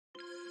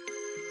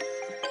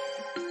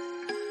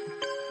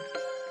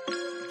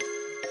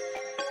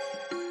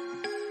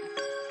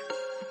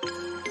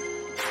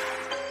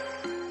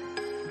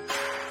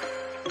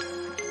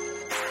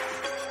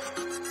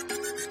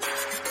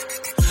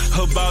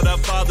about our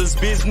Father's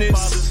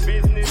business.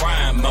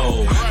 Grind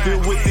mode,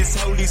 filled with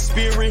this Holy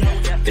Spirit.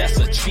 That's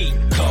a cheat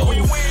code.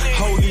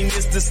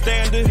 Holiness the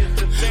standard.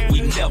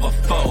 We never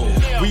fold.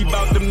 We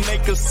about to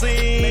make a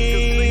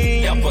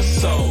scene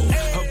episode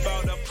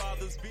about our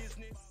Father's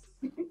business.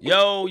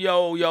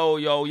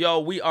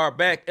 Yo, we are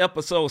back,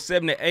 episode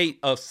 78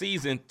 of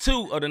season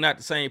 2 of the Not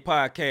the Same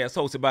Podcast,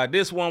 hosted by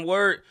this one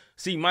word,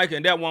 C. Mike,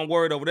 and that one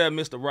word over there,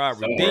 Mr. Rod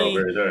Somewhere Redeem.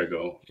 over there you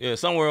go. Yeah,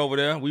 somewhere over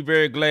there. We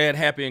very glad,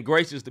 happy, and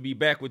gracious to be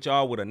back with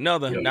y'all with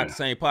another Yeah, Not the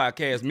Same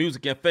Podcast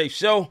music and faith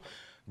show,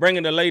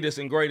 bringing the latest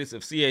and greatest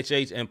of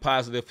CHH and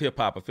positive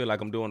hip-hop. I feel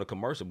like I'm doing a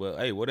commercial, but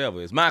hey,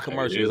 whatever. It's my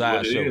commercial, it's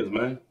our show. It is,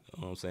 man. You know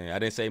what I'm saying? I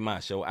didn't say my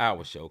show,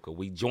 our show, because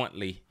we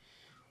jointly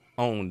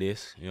own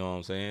this, you know what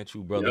I'm saying?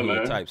 True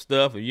brotherhood type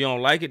stuff. If you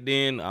don't like it,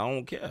 then I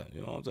don't care. You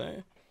know what I'm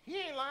saying? He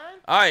ain't lying.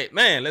 All right,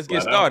 man, let's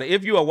get started.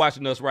 If you are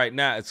watching us right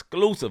now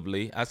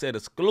exclusively, I said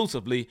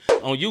exclusively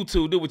on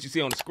YouTube, do what you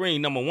see on the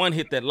screen. Number 1,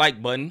 hit that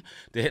like button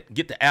to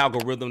get the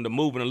algorithm to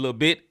moving a little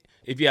bit.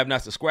 If you have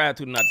not subscribed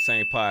to the Not the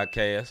Same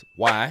Podcast,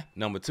 why?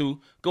 Number 2,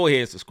 go ahead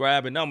and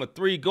subscribe. And number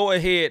 3, go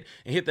ahead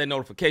and hit that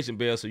notification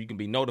bell so you can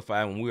be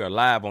notified when we are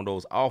live on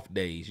those off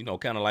days. You know,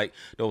 kind of like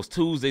those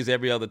Tuesdays,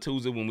 every other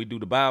Tuesday when we do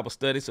the Bible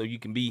study, so you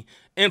can be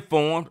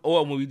informed,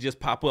 or when we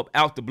just pop up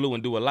out the blue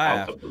and do a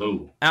live.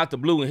 Out the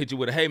blue and hit you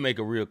with a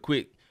haymaker real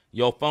quick.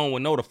 Your phone will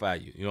notify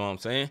you. You know what I'm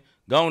saying?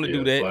 Go on and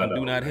do that, and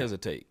do not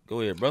hesitate.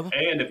 Go ahead, brother.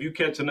 And if you're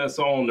catching us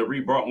on the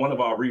one of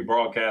our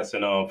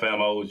rebroadcasting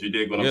famos, you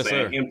dig what I'm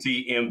saying? Sir.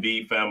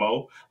 MTMV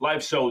famo,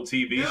 Life Show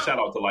TV. Shout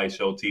out to Life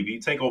Show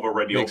TV. Takeover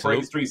Radio,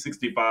 Praise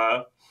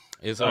 365.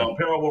 Yes, sir.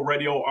 Parable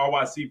Radio,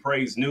 RYC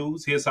Praise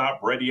News, His Hop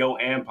Radio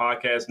and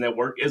Podcast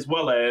Network, as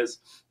well as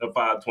the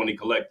 520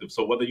 Collective.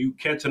 So whether you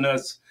catching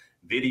us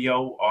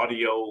video,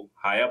 audio,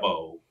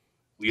 however,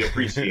 we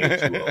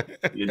appreciate you.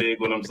 You dig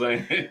what I'm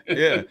saying?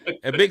 Yeah.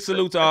 And big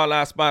salute to all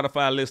our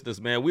Spotify listeners,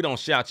 man. We don't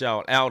shout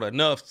y'all out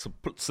enough.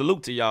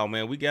 Salute to y'all,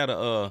 man. We got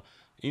a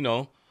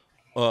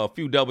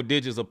few double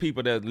digits of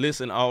people that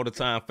listen all the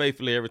time,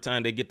 faithfully every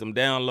time they get them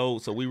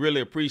downloads. So we really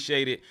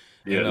appreciate it.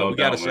 Yeah, and we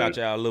got to shout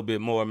y'all a little bit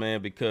more,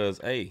 man, because,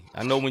 hey,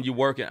 I know when you're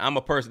working, I'm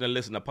a person that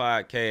listens to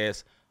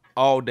podcasts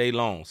all day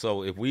long.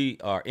 So if we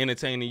are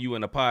entertaining you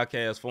in a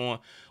podcast form,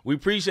 we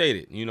appreciate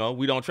it. You know,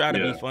 we don't try to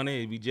be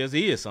funny. We just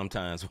is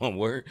sometimes, one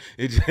word.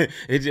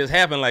 It just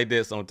happen like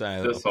that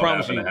sometimes. Just I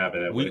promise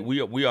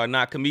you, we are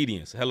not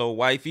comedians. Hello,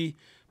 wifey.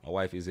 My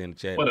wife is in the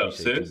chat. What up,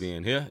 appreciate sis? you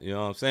being here. You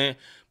know what I'm saying?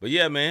 But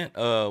yeah, man,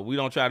 we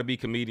don't try to be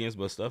comedians,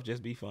 but stuff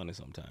just be funny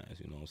sometimes.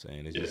 You know what I'm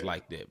saying? It's just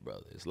like that,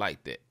 brother. It's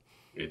like that.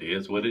 It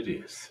is what it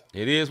is.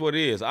 It is what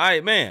it is. All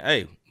right, man.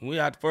 Hey,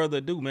 without further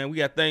ado, man, we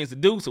got things to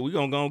do, so we're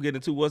going to go and get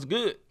into what's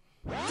good.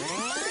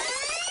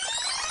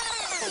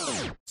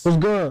 What's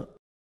good?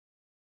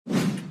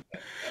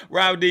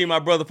 Rob D, my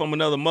brother from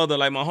another mother,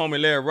 like my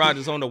homie Larry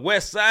Rogers on the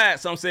west side.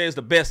 Some say it's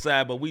the best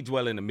side, but we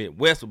dwell in the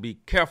Midwest. So be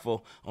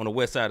careful on the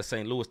west side of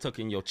St. Louis,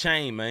 tucking your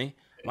chain, man.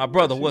 My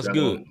brother, what's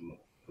good?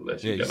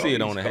 You see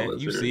it on the hat.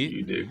 You see it.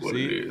 You dig what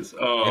it is.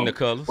 In the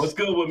colors. What's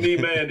good with me,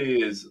 man,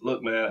 is,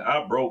 look, man,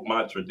 I broke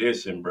my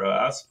tradition, bro.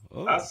 I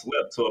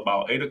slept till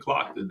about 8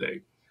 o'clock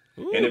today.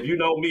 Ooh. And if you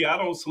know me, I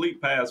don't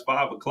sleep past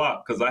 5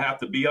 o'clock because I have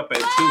to be up at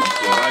 2. So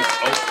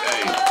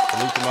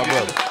Salute to my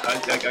brother.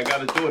 I got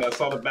to do it. I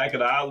saw the back of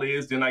the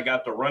eyelids, then I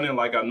got to running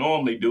like I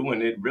normally do,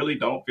 and it really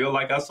don't feel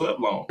like I slept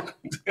long.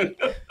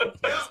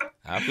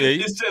 I feel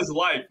you. It's just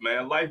life,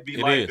 man. Life be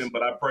lifing,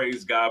 but I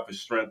praise God for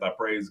strength. I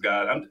praise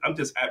God. I'm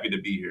just happy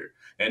to be here.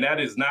 And that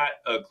is not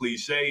a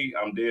cliche.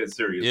 I'm dead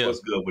serious. Yeah.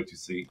 What's good with you,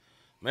 see?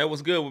 Man,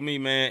 what's good with me,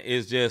 man,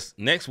 is just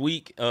next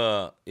week,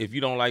 if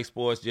you don't like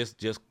sports,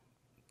 just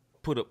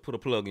put a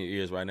plug in your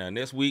ears right now.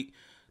 Next week,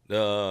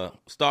 the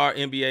star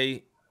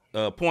NBA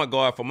point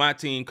guard for my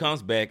team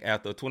comes back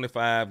after a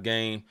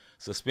 25-game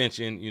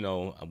suspension. You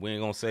know, we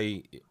ain't going to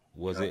say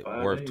was it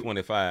worth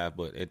 25,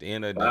 but at the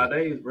end of the day. 5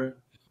 days, bro.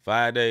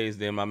 5 days,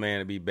 then my man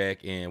will be back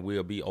and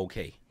we'll be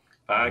okay.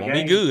 5 won't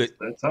games, be good.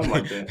 Something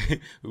like that.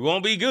 We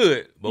won't be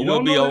good, but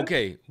we'll be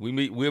okay.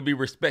 We'll be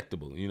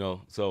respectable, you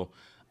know. So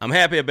I'm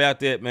happy about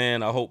that,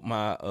 man. I hope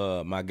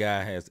my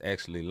guy has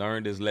actually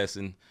learned his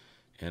lesson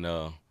and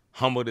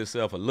humbled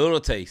himself a little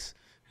taste.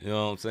 You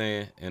know what I'm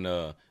saying? And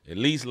at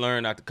least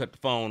learn not to cut the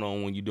phone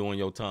on when you're doing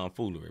your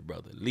tomfoolery,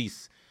 brother. At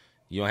least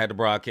you don't have to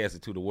broadcast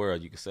it to the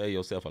world. You can save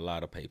yourself a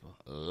lot of paper.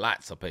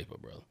 Lots of paper,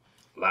 brother.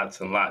 Lots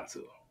and lots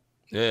of.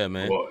 Yeah,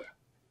 man. Boy.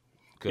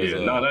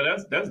 Yeah,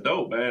 that's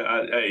dope,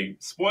 man. Hey,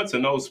 sports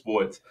and no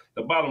sports,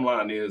 the bottom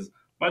line is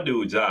my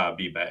dude job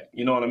be back.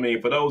 You know what I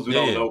mean? For those who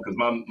don't know, because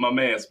my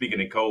man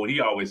speaking in code, he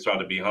always try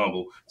to be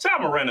humble. Ja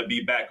Morant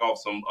be back off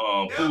some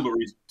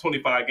foolery,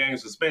 25-game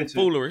suspension.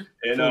 Foolery.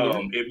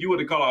 And if you were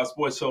to call our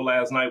sports show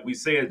last night, we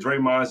said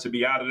Draymond should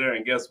be out of there,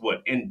 and guess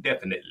what?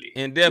 Indefinitely.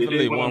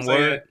 Indefinitely, one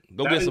word.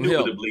 Go get some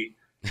help.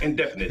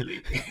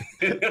 Indefinitely.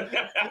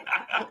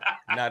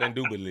 Not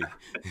indubitably.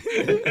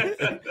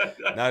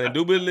 Not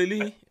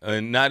indubitably,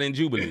 not in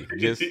Jubilee.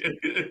 Just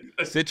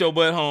sit your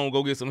butt home,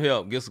 go get some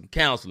help, get some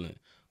counseling.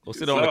 Go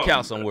sit on the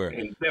couch somewhere.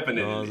 Definitely.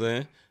 You know what I'm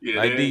saying? Yeah,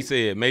 like D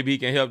said, maybe he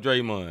can help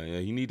Draymond. Yeah,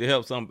 he need to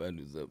help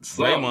somebody.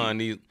 Draymond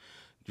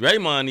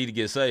need to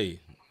get saved.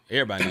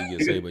 Everybody need to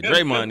get saved, but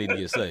Draymond need to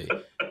get saved.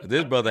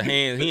 This brother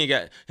hands, I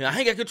ain't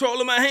got control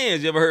of my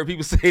hands. You ever heard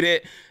people say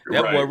that?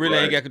 That boy really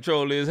ain't got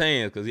control of his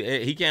hands because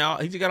he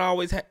just got to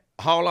always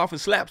haul off and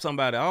slap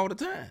somebody all the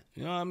time.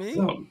 You know what I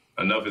mean?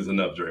 Enough is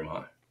enough,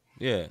 Draymond.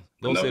 Yeah.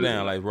 Go sit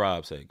down, like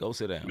Rob said. Go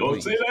sit down. Go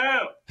sit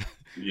down.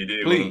 You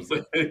did please.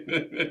 What I'm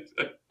saying?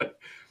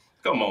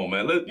 Come on,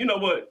 man. You know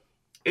what?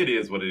 It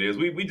is what it is.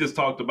 We just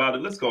talked about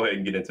it. Let's go ahead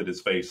and get into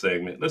this faith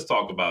segment. Let's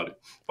talk about it.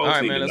 Folks, all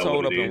right, man. Let's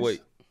hold up and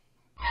wait.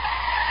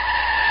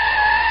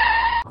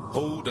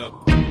 Hold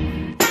up.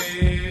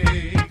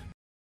 Hey.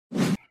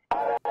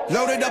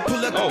 Load it up,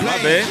 pull up the Oh, my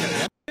plane.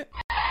 bad.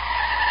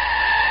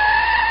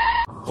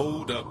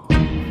 Hold up.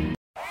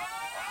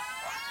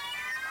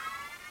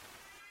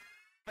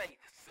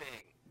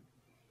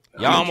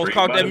 Y'all almost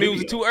caught that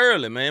music too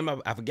early, man.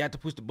 I forgot to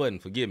push the button.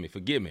 Forgive me.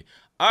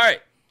 All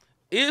right.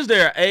 Is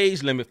there an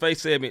age limit? Faith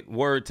segment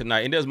word tonight,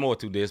 and there's more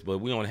to this, but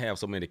we don't have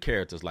so many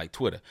characters like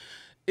Twitter.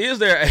 Is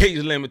there an age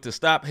limit to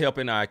stop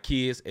helping our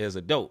kids as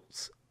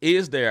adults?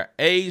 Is there an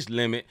age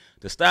limit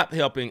to stop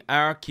helping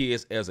our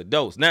kids as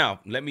adults?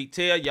 Now, let me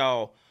tell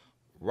y'all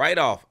right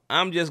off,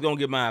 I'm just going to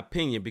give my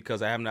opinion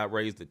because I have not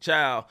raised a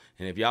child.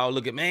 And if y'all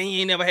look at, man,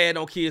 you ain't never had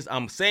no kids,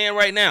 I'm saying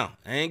right now,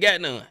 I ain't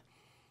got none.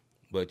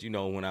 But, you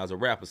know, when I was a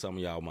rapper, some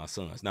of y'all my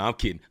sons. No, I'm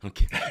kidding.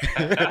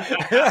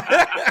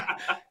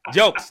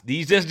 Jokes.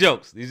 These just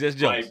jokes. You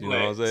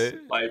know what I'm saying?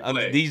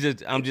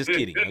 I'm just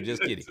kidding.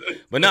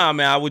 But nah,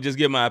 man, I would just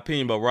give my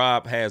opinion. But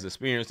Rob has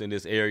experience in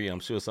this area.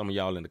 I'm sure some of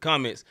y'all in the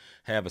comments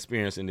have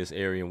experience in this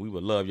area. And we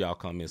would love y'all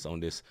comments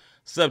on this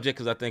subject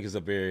because I think it's a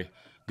very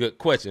good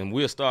question.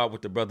 We'll start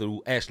with the brother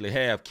who actually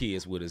have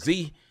kids with a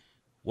Z.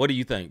 What do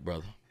you think,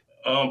 brother?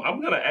 I'm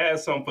going to add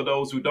something for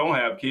those who don't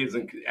have kids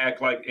and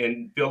act like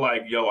and feel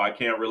like, yo, I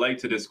can't relate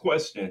to this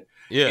question.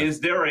 Yeah. Is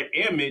there an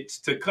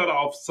image to cut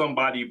off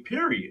somebody,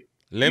 period?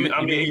 Limit?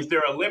 Is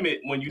there a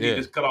limit when you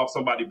need to cut off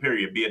somebody,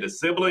 period? Be it a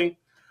sibling,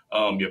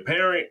 your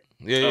parent,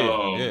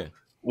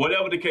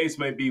 whatever the case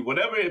may be,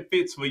 whatever it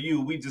fits for you.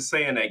 We just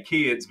saying that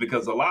kids,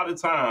 because a lot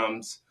of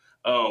times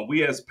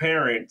we as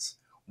parents,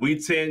 we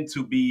tend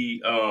to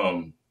be,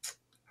 how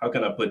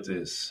can I put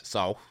this?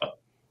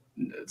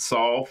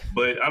 Soft,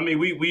 but I mean,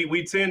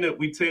 we tend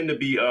to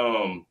be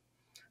a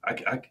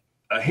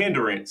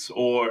hindrance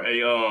or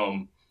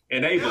a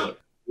enabler.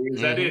 Is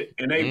that it?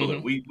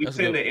 Enabler. Mm-hmm. We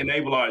tend to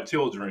enable our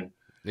children.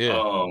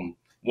 Yeah.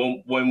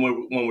 When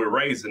we're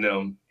raising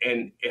them,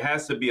 and it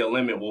has to be a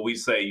limit where we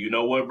say, you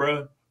know what,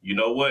 bro? You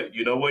know what,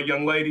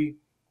 young lady?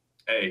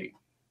 Hey,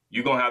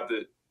 you're gonna have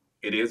to.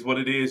 It is what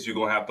it is. You're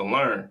gonna have to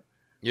learn.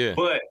 Yeah.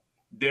 But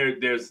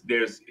there's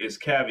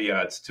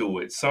caveats to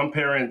it. Some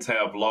parents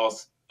have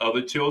lost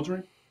other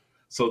children,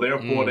 so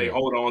therefore they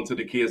hold on to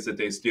the kids that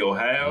they still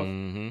have.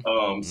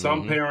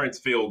 Some parents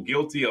feel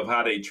guilty of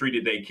how they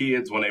treated their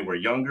kids when they were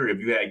younger.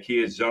 If you had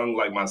kids young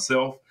like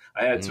myself,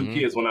 I had two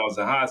kids when I was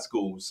in high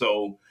school.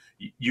 So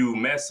you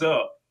mess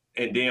up,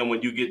 and then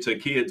when you get to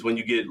kids, when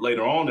you get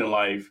later on in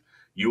life,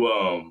 you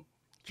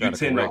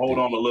tend to hold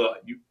on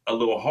a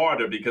little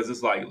harder because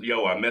it's like,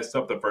 yo, I messed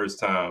up the first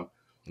time.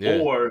 Yeah.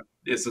 Or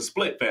it's a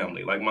split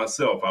family like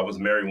myself. I was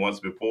married once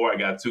before. I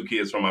got two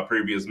kids from my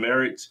previous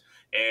marriage.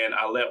 And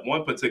I let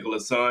one particular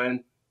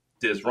son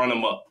just run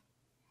him up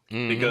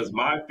because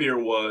my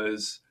fear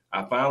was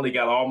I finally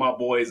got all my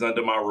boys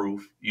under my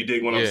roof. You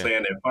dig what I'm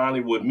saying? And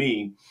finally with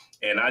me,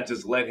 and I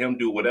just let him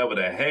do whatever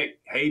the heck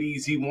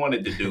Hades he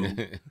wanted to do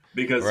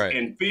because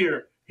in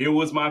fear, here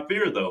was my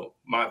fear though.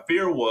 My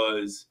fear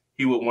was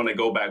he would want to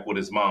go back with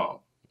his mom.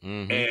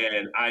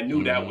 And I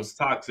knew that was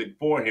toxic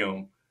for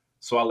him.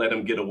 So I let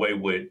him get away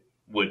with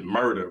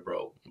murder,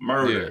 bro.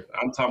 Murder. Yeah.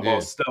 I'm talking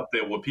about stuff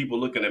that were people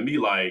looking at me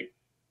like,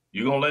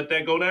 you gonna let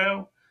that go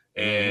down?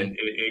 And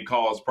it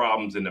caused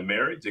problems in the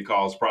marriage. It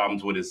caused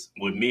problems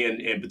with me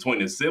and between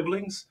his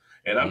siblings.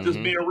 And I'm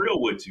just being real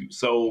with you.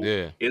 So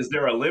is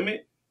there a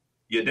limit?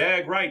 You're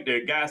dag right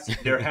there, guys.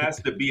 There has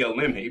to be a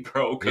limit,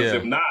 bro. Because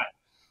if not,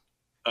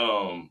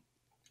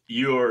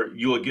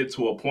 you'll get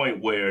to a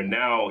point where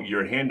now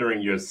you're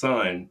hindering your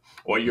son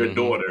or your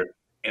daughter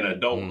in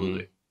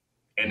adulthood.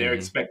 And they're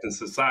expecting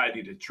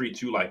society to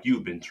treat you like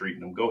you've been treating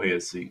them. Go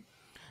ahead, C.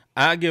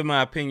 I'll give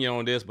my opinion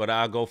on this, but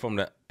I'll go from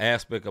the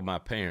aspect of my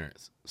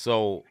parents.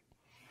 So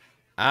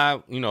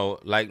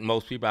like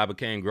most people, I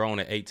became grown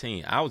at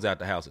 18. I was out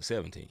the house at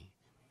 17.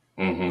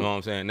 You know what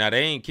I'm saying? Now,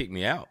 they ain't kicked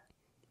me out.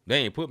 They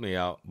ain't put me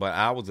out, but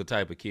I was the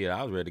type of kid,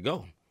 I was ready to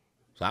go.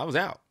 So I was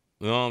out.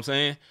 You know what I'm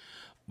saying?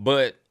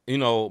 But,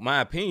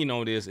 my opinion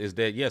on this is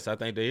that, yes, I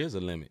think there is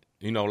a limit.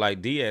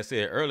 Like Diaz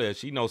said earlier,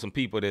 she knows some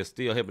people that's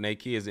still helping their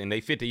kids and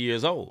they 50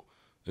 years old.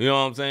 You know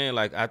what I'm saying?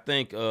 Like, I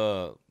think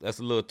that's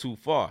a little too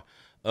far.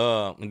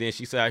 And then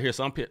she said, I hear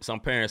some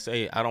parents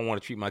say, I don't want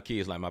to treat my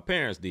kids like my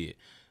parents did.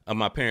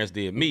 My parents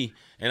did me.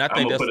 And I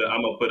think I'm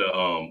gonna put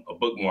a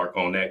bookmark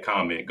on that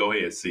comment. Go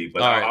ahead, C.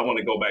 But I want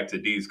to go back to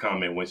Dee's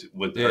comment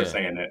with her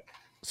saying that.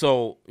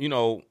 So,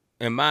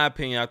 in my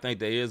opinion, I think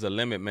there is a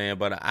limit, man.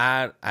 But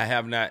I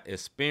have not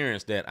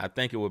experienced that. I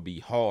think it would be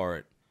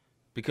hard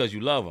because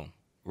you love them,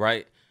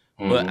 right?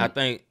 Mm-hmm. But I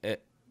think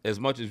as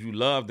much as you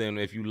love them,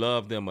 if you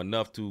love them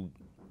enough to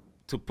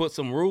put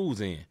some rules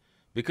in,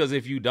 because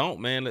if you don't,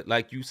 man,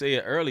 like you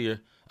said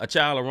earlier, a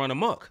child will run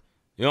amok.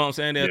 You know what I'm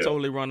saying? They'll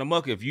totally run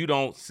amok. If you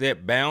don't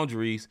set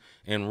boundaries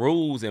and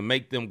rules and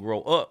make them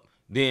grow up,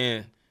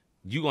 then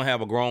you're going to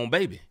have a grown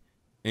baby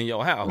in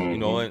your house. Mm-hmm. You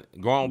know, a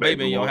grown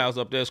baby in your house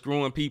up there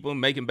screwing people,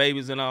 making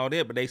babies and all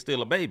that, but they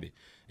still a baby.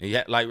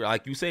 And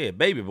like you said,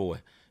 baby boy.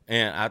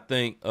 And I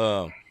think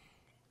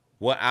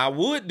what I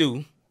would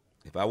do,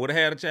 if I would have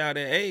had a child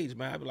that age,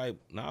 man, I'd be like,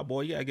 nah,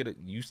 boy, you gotta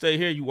you stay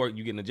here, you work,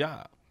 you getting a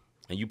job.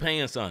 And you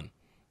paying something.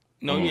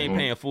 No, you ain't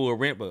paying full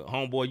rent, but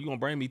homeboy, you gonna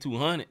bring me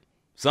 $200.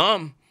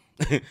 Something.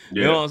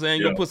 You know what I'm saying?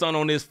 You gonna put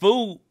something on this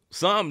food,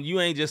 something. You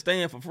ain't just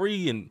staying for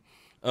free and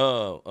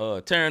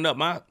tearing up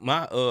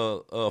my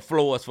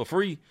floors for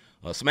free,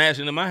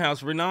 smashing in my house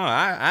for free. No,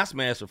 I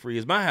smash for free.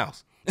 It's my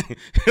house. You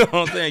know what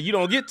I'm saying? You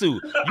don't get to.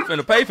 You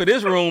finna pay for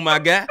this room, my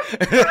guy.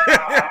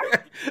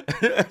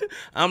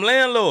 I'm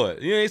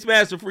landlord. You ain't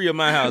smash for free in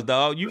my house,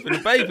 dog. You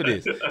finna pay for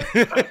this.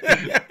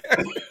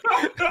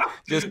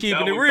 Just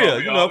keeping it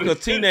real, you know, because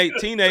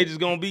teenagers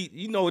gonna be,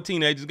 you know what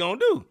teenagers gonna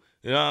do.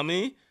 You know what I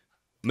mean?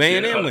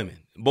 Men and women,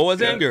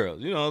 boys and girls.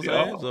 You know what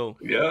I'm saying? So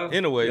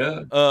anyway,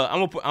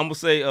 I'm gonna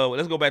say,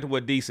 let's go back to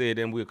what D said,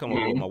 and we'll come up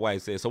with what my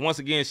wife said. So once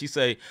again, she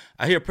say,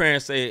 I hear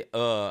parents say,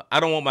 I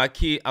don't want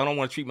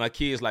to treat my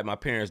kids like my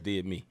parents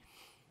did me.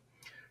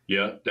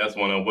 Yeah, that's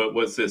one of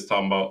what's this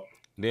talking about.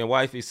 Then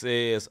wifey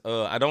says,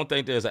 I don't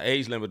think there's an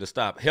age limit to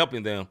stop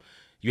helping them.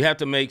 You have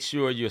to make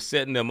sure you're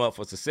setting them up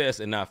for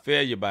success and not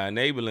failure by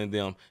enabling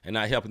them and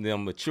not helping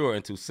them mature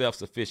into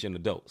self-sufficient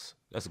adults.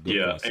 That's a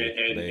good concept.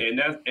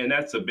 And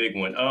that's a big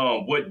one.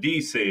 What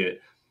D said,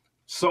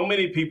 so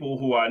many people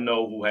who I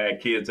know who had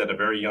kids at a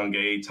very young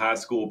age, high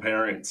school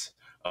parents,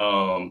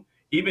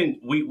 even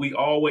we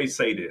always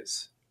say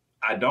this.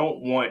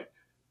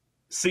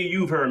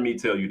 You've heard me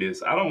tell you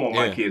this. I don't want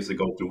my kids to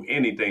go through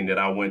anything that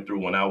I went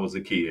through when I was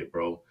a kid,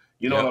 bro.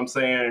 You know what I'm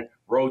saying?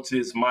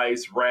 Roaches,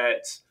 mice,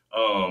 rats.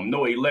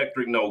 No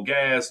electric, no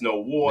gas, no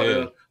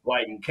water,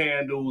 lighting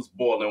candles,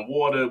 boiling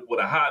water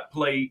with a hot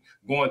plate,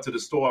 going to the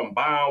store and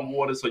buying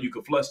water so you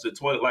could flush the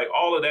toilet, like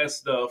all of that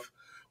stuff.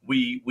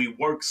 We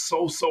work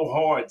so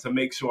hard to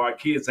make sure our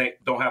kids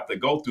don't have to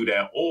go through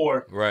that,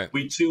 or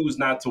we choose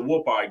not to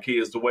whoop our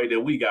kids the way that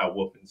we got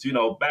whoopings. You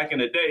know, back in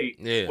the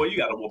day, well, you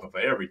got a whooping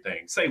for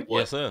everything. Say what?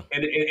 Yes, sir.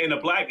 And in a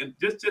black,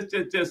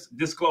 just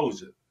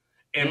disclosure.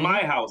 In my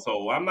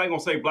household, I'm not gonna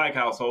say black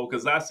household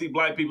because I see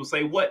black people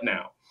say what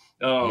now.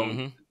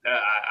 I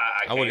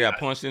would have got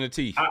punched in the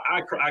teeth.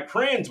 I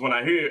cringe when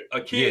I hear a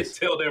kid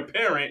tell their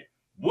parent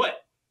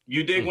what.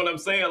 You dig what I'm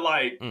saying?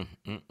 Like,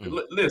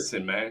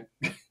 listen, man.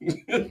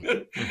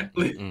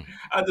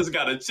 I just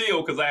got to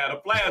chill because I had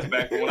a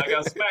flashback when I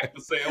got smacked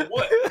for saying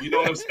what. You know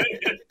what I'm saying?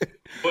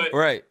 But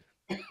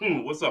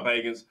what's up,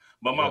 Higgins?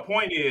 But my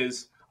point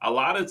is, a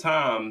lot of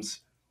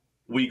times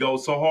we go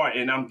so hard,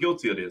 and I'm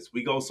guilty of this.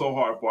 We go so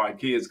hard for our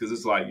kids because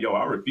it's like, yo,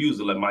 I refuse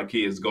to let my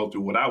kids go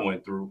through what I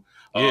went through.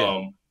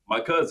 My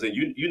cousin,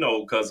 you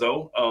know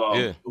Cuzzo,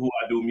 who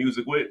I do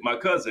music with. My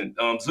cousin,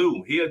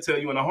 Zoo, he'll tell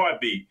you in a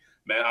heartbeat,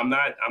 man, I'm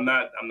not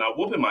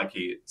whooping my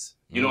kids.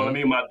 You know what I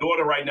mean? My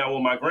daughter right now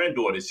with my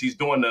granddaughter, she's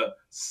doing the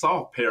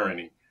soft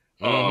parenting.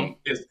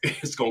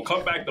 It's gonna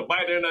come back to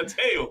bite her in her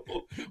tail,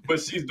 but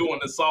she's doing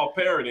the soft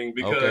parenting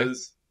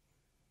because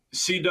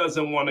she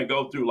doesn't want to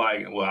go through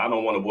like, well, I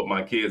don't want to whoop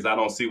my kids. I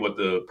don't see what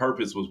the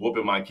purpose was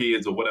whooping my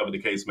kids or whatever the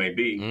case may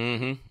be.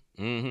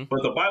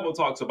 But the Bible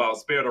talks about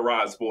spare the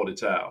rod, spoil the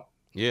child.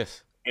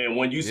 Yes. And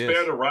when you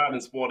spare the rod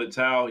and spoil the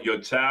child, your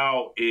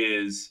child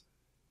is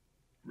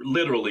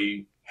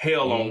literally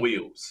hell on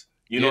wheels.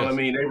 You know what I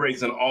mean? They're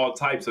raising all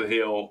types of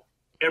hell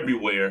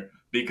everywhere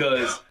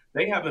because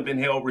they haven't been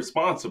held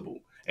responsible.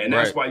 And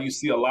that's why you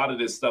see a lot of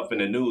this stuff in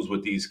the news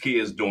with these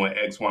kids doing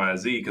X, Y, and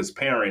Z because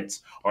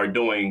parents are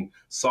doing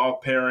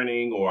soft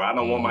parenting or I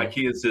don't want my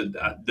kids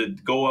to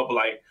go up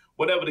like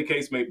whatever the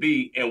case may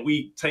be. And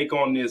we take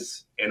on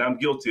this, and I'm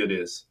guilty of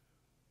this.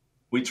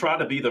 We try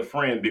to be the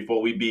friend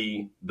before we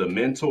be the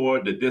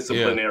mentor, the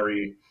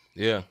disciplinary.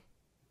 Yeah.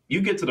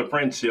 You get to the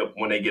friendship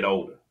when they get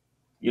older.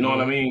 You know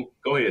what I mean?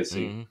 Go ahead,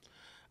 C.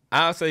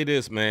 I'll say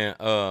this, man.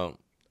 I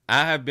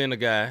have been a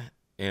guy,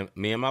 and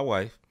me and my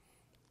wife,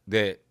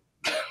 that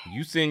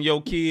you send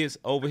your kids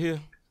over here,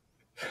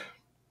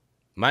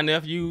 my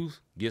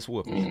nephews gets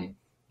whoopings.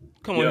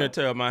 Come on here and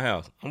tear up my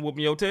house. I'm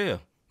whooping your tail.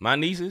 My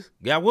nieces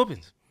got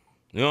whoopings.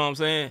 You know what I'm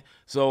saying?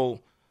 So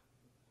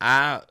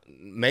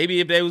maybe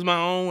if they was my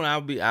own, I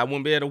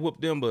wouldn't be able to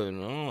whoop them. But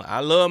I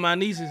love my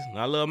nieces,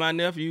 I love my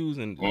nephews,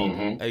 and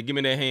hey, give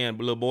me that hand,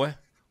 little boy.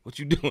 What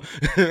you doing?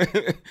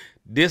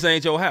 This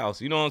ain't your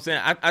house. You know what I'm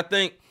saying? I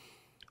think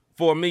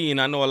for me,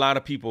 and I know a lot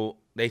of people,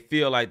 they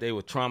feel like they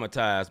were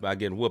traumatized by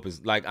getting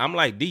whoopings. Like I'm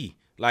like D.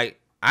 Like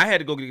I had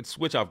to go get the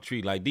switch off the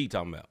tree, like D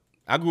talking about.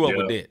 I grew up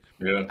with that.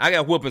 Yeah. I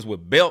got whoopings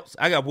with belts.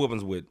 I got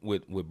whoopings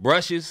with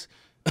brushes.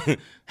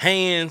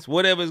 hands,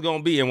 whatever it's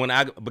gonna be. And when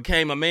I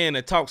became a man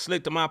that talked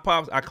slick to my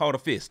pops, I caught a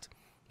fist.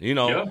 You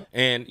know, Yeah.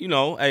 and you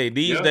know, hey,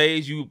 these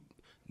days you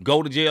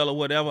go to jail or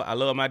whatever. I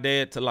love my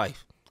dad to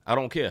life. I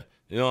don't care.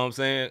 You know what I'm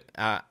saying?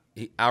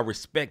 I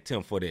respect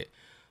him for that.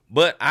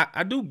 But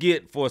I do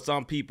get for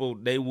some people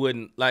they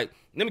wouldn't like.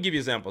 Let me give you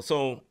an example.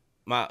 So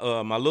my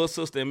little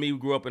sister and me, we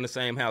grew up in the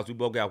same house. We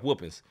both got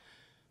whoopings.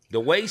 The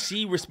way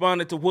she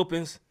responded to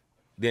whoopings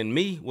than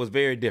me was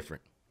very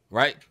different,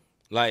 right?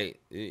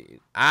 Like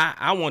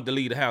I wanted to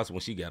leave the house when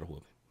she got a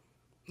whooping.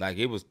 Like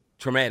it was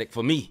traumatic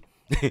for me.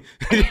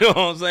 You know what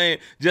I'm saying?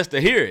 Just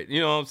to hear it.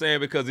 You know what I'm saying?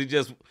 Because it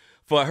just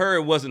for her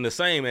it wasn't the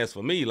same as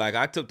for me. Like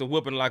I took the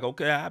whooping like,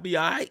 okay, I'll be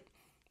all right.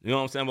 You know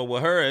what I'm saying? But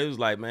with her, it was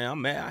like, man,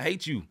 I'm mad. I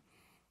hate you.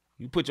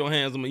 You put your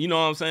hands on me. You know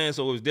what I'm saying?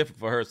 So it was different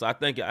for her. So I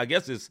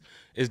guess it's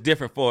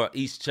different for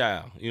each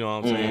child. You know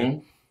what I'm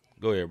saying?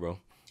 Go ahead, bro.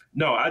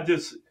 No,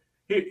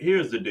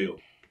 here's the deal.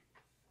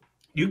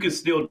 You can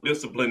still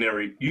discipline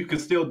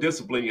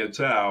your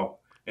child,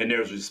 and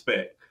there's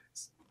respect.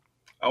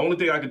 The only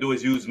thing I can do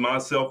is use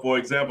myself for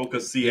example,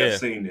 because I've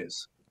seen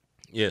this.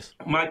 Yes.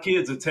 My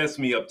kids will test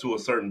me up to a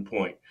certain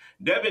point.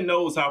 Devin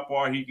knows how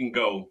far he can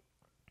go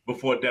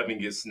before Devin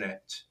gets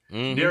snatched.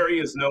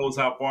 Darius knows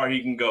how far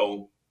he can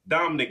go.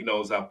 Dominic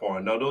knows how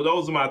far. No,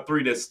 those are my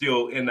three that's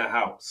still in the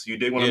house. You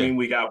dig what I mean?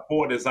 We got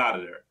 4 that's out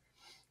of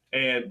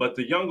there. But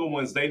the younger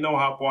ones, they know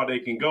how far they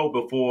can go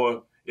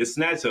before it's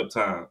snatch up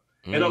time.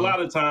 And a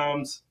lot of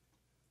times,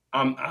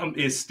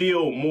 it's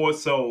still more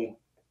so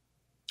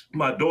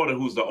my daughter,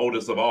 who's the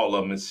oldest of all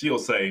of them, and she'll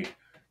say,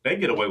 they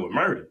get away with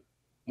murder.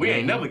 We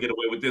ain't never get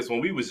away with this when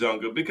we was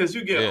younger, because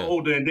you get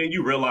older and then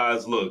you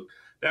realize, look,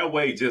 that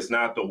way just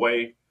not the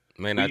way.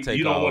 May not take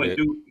you don't all want to that.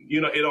 do,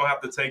 it don't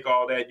have to take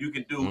all that. You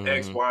can do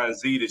X, Y, and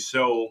Z to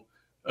show,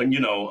 and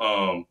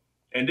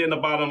then the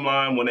bottom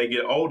line, when they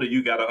get older,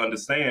 you got to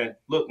understand,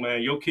 look,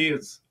 man, your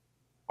kids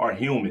are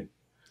human.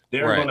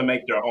 They're going to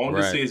make their own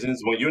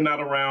decisions when you're not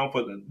around.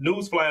 For the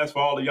newsflash for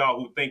all of y'all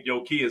who think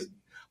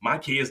my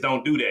kids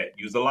don't do that.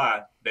 Use a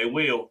lie. They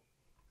will.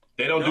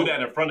 They don't do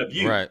that in front of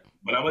you. Right.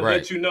 But I'm going to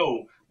let you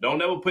know,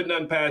 don't ever put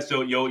nothing past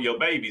your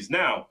babies.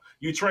 Now,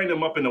 you train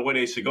them up in the way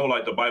they should go,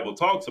 like the Bible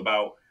talks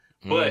about.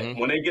 But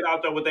when they get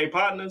out there with their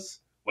partners,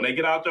 when they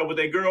get out there with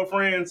their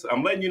girlfriends,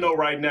 I'm letting you know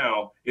right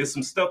now, it's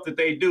some stuff that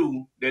they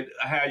do that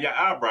have your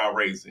eyebrow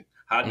raising.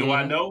 How do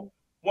I know?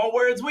 One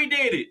words, we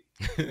did it.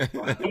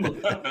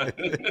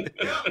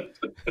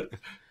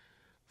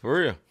 For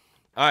real.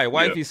 All right,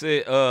 wifey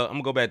said, I'm going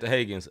to go back to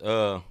Hagen's.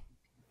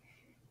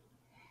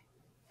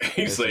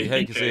 He said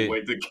he can't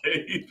wait to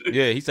cave.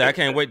 Yeah, he said, I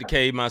can't wait to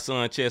cave my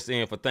son chest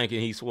in for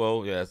thinking he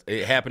swole. Yes,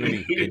 it happened to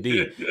me. It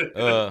did.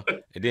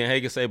 And then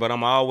Hagen say, but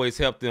I'm always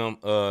help them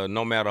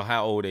no matter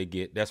how old they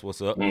get. That's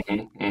what's up.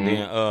 And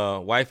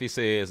then wifey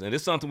says, and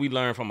this is something we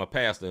learned from a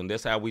pastor, and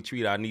that's how we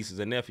treat our nieces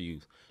and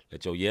nephews.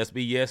 Let your yes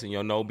be yes and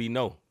your no be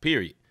no,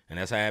 period. And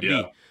that's how it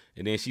be.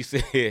 And then she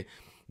said,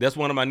 that's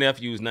one of my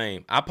nephew's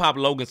name. I pop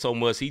Logan so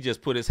much, he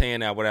just put his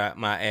hand out without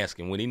my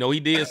asking. When he know he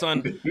did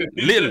something,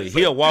 literally,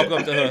 he'll walk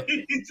up to her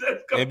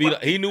and be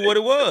like, he knew what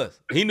it was.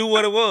 He knew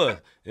what it was.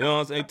 You know what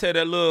I'm saying? Take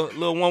that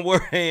little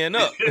one-word hand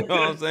up. You know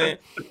what I'm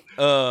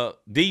saying?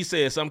 D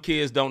says some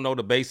kids don't know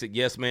the basic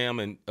yes, ma'am,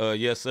 and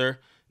yes, sir.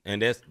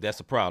 And that's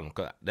a problem,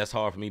 because that's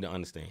hard for me to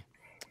understand.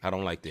 I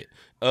don't like that.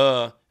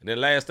 And the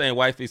last thing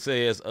wifey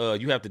says,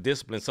 you have to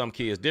discipline some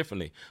kids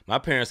differently. My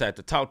parents had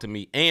to talk to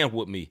me and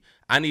whoop me.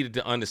 I needed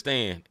to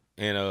understand,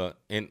 and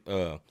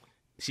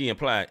she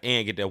implied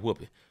and get that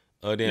whooping.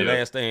 Then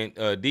last thing,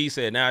 D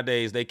said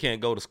nowadays they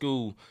can't go to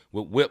school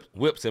with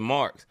whips and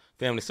marks.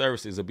 Family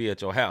services will be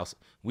at your house.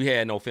 We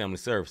had no family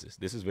services.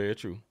 This is very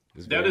true.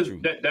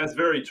 That's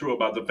very true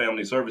about the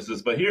family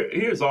services. But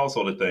here's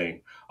also the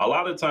thing. A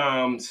lot of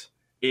times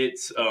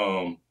it's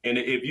and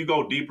if you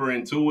go deeper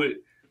into it,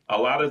 a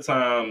lot of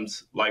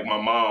times, like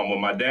my mom, when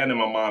my dad and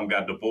my mom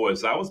got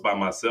divorced, I was by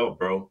myself,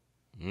 bro.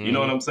 You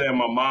know what I'm saying?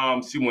 My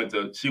mom, she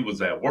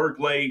was at work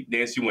late,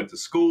 then she went to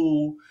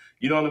school.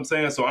 You know what I'm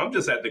saying? So I'm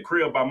just at the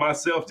crib by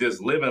myself,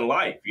 just living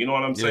life. You know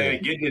what I'm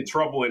saying? Getting in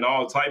trouble and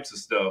all types of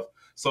stuff.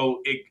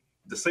 So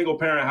the single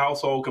parent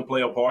household can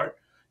play a part.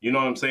 You know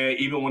what I'm saying?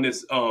 Even when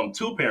it's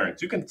 2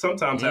 parents, you can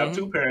sometimes have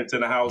 2 parents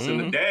in the house and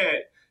the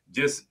dad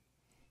just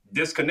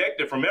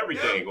disconnected from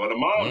everything, or the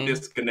mom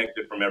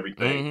disconnected from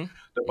everything.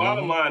 The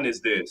bottom line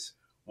is this.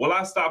 Will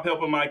I stop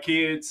helping my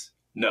kids?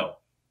 No.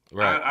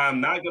 Right. I'm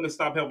not going to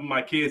stop helping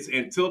my kids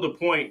until the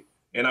point,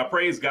 and I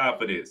praise God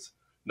for this.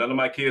 None of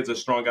my kids are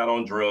strung out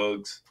on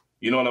drugs.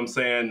 You know what I'm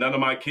saying? None of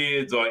my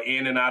kids are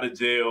in and out of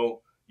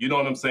jail. You know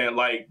what I'm saying?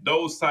 Like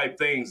those type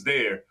things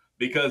there.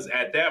 Because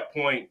at that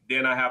point,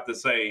 then I have to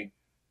say,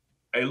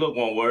 hey, look,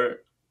 one word,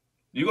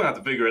 you're going to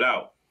have to figure it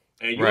out.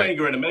 And you ain't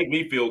going to make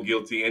me feel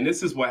guilty. And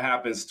this is what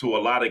happens to a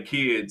lot of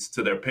kids,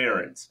 to their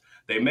parents.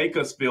 They make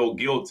us feel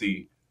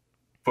guilty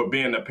for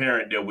being the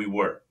parent that we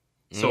were.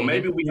 So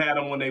maybe we had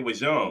them when they was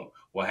young.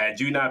 Well, had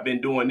you not been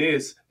doing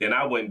this, then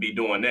I wouldn't be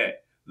doing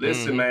that.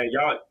 Listen, man,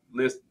 y'all,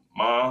 listen,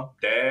 mom,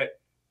 dad,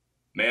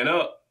 man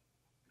up,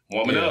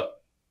 woman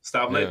up.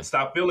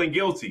 Stop feeling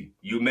guilty.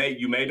 You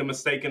made a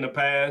mistake in the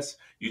past.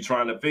 You're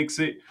trying to fix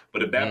it.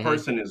 But if that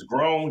person is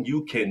grown,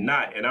 you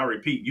cannot, and I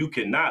repeat, you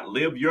cannot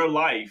live your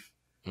life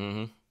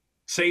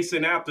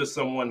chasing after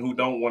someone who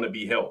don't want to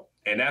be helped.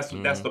 And that's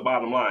the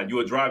bottom line. You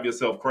will drive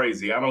yourself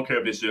crazy. I don't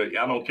care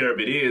if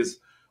it is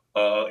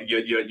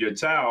your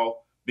child,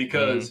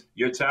 because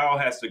your child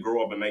has to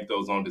grow up and make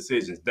those own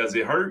decisions. Does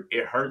it hurt?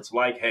 It hurts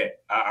like heck.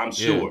 I'm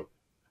sure.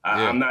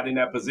 I'm not in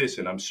that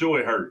position. I'm sure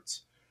it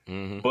hurts.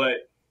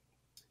 But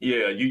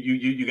yeah,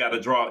 you got to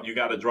draw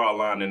a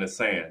line in the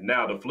sand.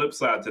 Now, the flip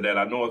side to that,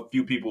 I know a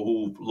few people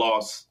who've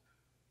lost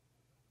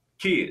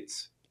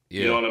kids.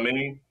 You know what I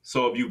mean?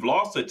 So if you've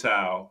lost a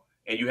child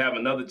and you have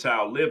another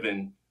child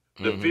living,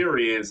 the fear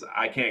is,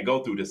 I can't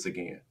go through this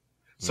again.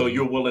 So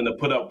you're willing to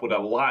put up with a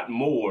lot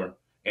more,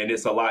 and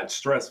it's a lot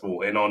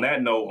stressful. And on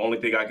that note, only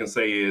thing I can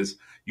say is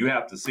you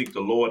have to seek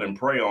the Lord and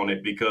pray on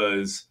it,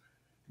 because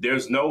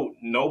there's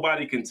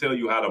nobody can tell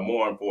you how to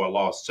mourn for a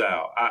lost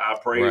child. I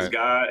praise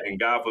God, and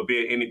God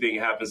forbid anything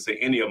happens to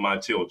any of my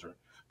children.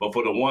 But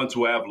for the ones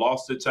who have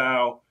lost a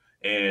child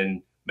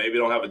and maybe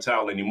don't have a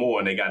child anymore,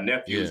 and they got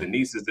nephews and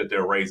nieces that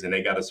they're raising,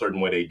 they got a certain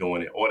way they're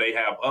doing it, or they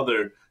have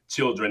other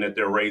children that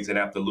they're raising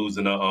after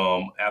losing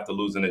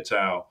a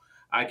child.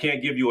 I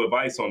can't give you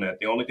advice on that.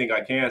 The only thing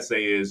I can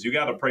say is you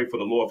got to pray for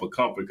the Lord for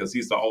comfort, because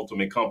he's the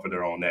ultimate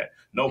comforter on that.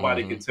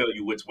 Nobody can tell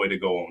you which way to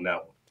go on that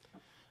one.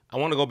 I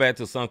want to go back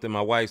to something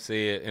my wife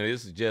said, and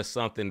this is just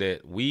something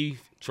that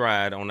we've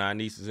tried on our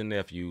nieces and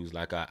nephews.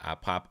 Like I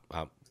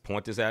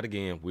point this out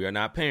again. We are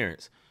not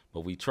parents,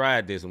 but we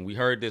tried this and we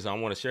heard this. I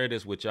want to share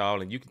this with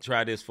y'all, and you can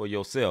try this for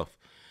yourself.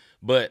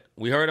 But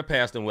we heard a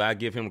pastor, where I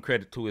give him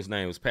credit to his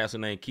name. It was a pastor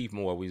named Keith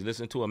Moore. We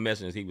listened to a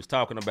message. He was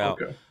talking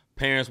about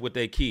parents with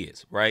their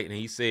kids, right? And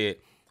he said,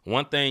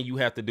 one thing you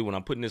have to do, and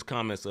I'm putting his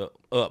comments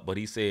up, but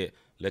he said,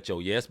 let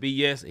your yes be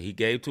yes. And he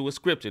gave to a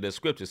scripture. The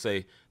scripture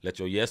say, let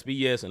your yes be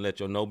yes and let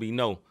your no be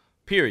no,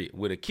 period,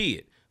 with a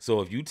kid.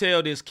 So if you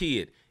tell this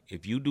kid,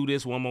 if you do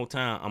this one more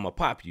time, I'm going to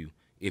pop you.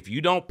 If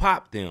you don't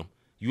pop them,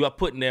 you are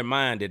putting their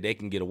mind that they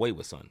can get away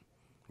with something,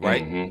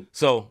 right?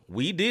 So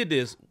we did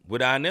this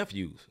with our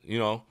nephews,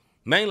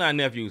 mainly our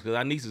nephews, because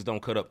our nieces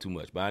don't cut up too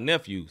much, but our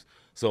nephews.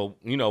 So,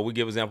 we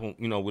give example,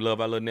 we love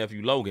our little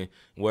nephew Logan,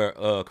 where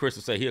Chris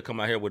will say he'll come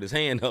out here with his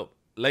hand up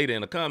later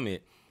in a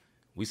comment.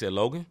 We said,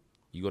 Logan,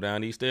 you go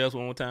down these stairs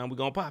one more time, we're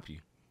going to pop you,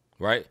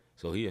 right?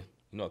 So here,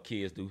 what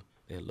kids do,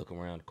 they look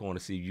around the corner,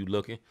 see you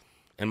looking.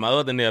 And my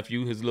other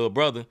nephew, his little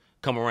brother,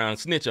 come around and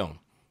snitch on him.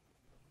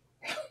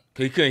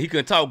 He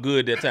couldn't talk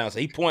good that time, so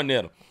he pointing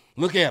at him.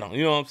 Look at him,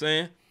 you know what I'm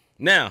saying?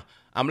 Now,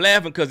 I'm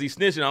laughing because he's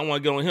snitching. I don't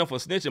want to get on him for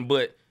snitching,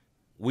 but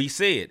we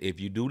said, if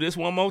you do this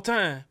one more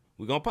time,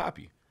 we're going to pop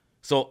you.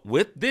 So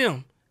with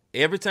them,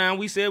 every time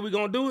we said we're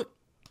going to do it,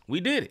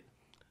 we did it.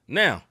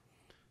 Now,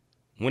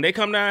 when they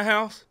come to our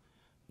house,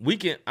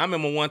 I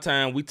remember one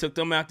time we took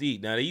them out to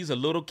eat. Now, these are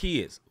little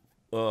kids,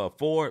 they're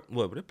probably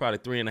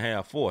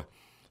 3.5, 4.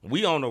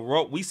 We on the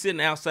road, we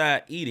sitting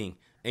outside eating,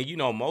 and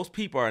most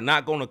people are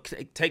not going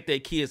to take their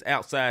kids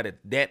outside at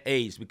that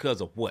age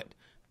because of what?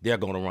 They're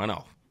going to run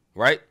off,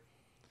 right?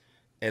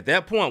 At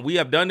that point, we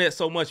have done that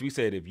so much, we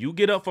said, if you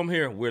get up from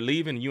here, we're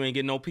leaving, and you ain't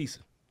getting no pizza.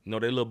 Their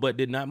little butt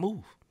did not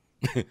move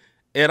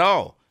at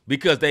all,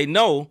 because they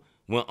know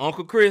when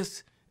Uncle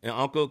Chris and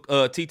Uncle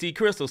TT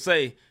Crystal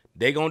say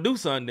they going to do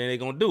something, then they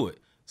going to do it.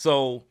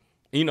 So,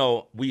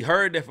 we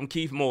heard that from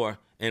Keith Moore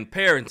and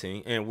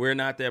parenting, and we're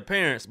not their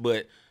parents,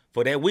 but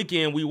for that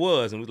weekend we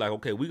was, and we was like,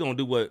 okay, we're going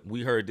to do what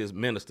we heard this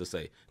minister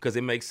say, because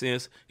it makes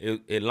sense.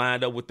 It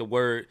lined up with the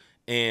word,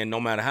 and no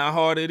matter how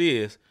hard it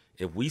is,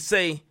 if we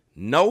say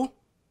no,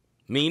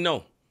 mean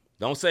no.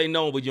 Don't say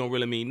no, but you don't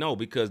really mean no,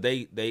 because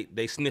they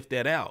sniff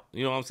that out.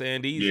 You know what I'm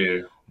saying?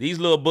 These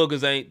little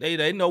boogers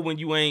they know when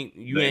you ain't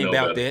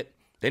about that.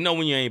 They know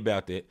when you ain't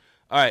about that.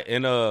 All right,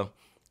 and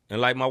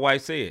like my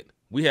wife said,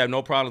 we have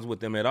no problems with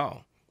them at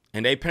all.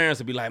 And they parents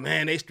would be like,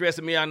 man, they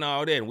stressing me out and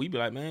all that. And we be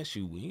like, man,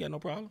 shoot, we ain't got no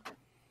problem.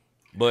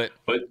 But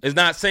it's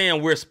not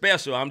saying we're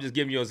special. I'm just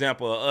giving you an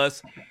example of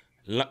us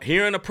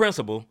hearing the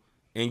principle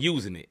and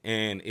using it.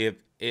 And if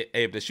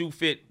the shoe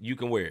fit, you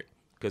can wear it,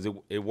 because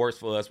it works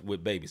for us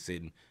with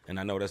babysitting. And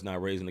I know that's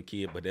not raising a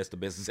kid, but that's the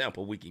best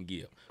example we can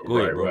give. Go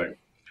ahead, bro. Right.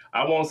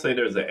 I won't say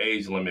there's an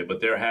age limit,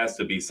 but there has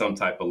to be some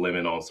type of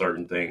limit on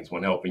certain things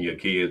when helping your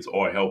kids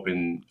or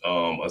helping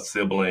a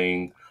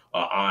sibling,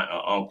 an aunt,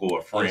 an uncle,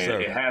 a friend.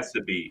 It has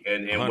to be.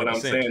 And what I'm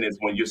saying is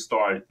when you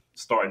starting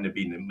to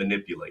be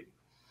manipulated.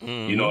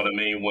 You know what I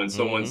mean? When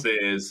someone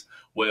says,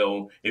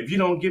 well, if you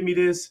don't give me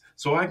this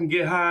so I can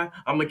get high,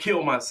 I'm going to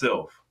kill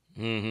myself.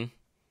 You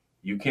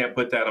can't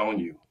put that on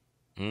you.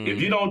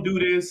 If you don't do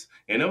this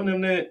and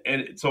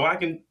so I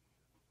can,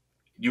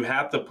 you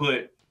have to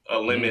put a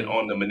limit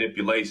on the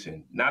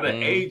manipulation, not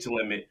an age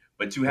limit,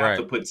 but you have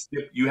to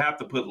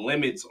put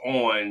limits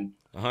on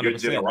 100%. Your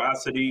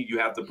generosity. You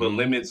have to put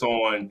limits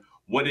on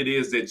what it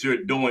is that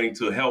you're doing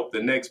to help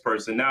the next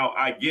person. Now,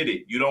 I get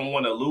it. You don't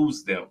want to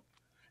lose them.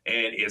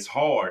 And it's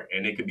hard,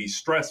 and it can be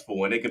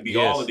stressful, and it can be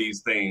all of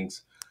these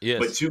things.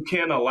 But you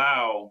can't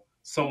allow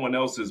someone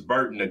else's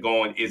burden of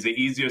going, is it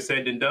easier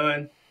said than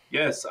done?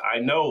 Yes, I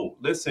know.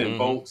 Listen,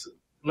 folks,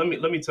 let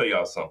me tell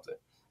y'all something.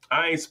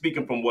 I ain't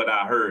speaking from what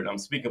I heard. I'm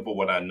speaking for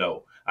what I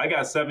know. I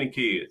got 7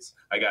 kids.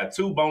 I got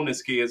 2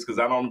 bonus kids because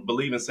I don't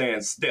believe in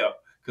saying step,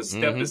 because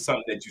step is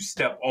something that you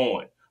step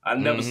on. I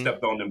never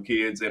stepped on them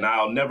kids, and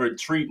I'll never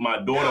treat my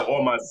daughter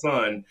or my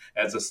son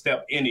as a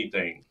step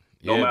anything.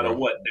 No matter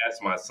what.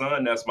 That's my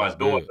son. That's my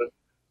daughter. Good.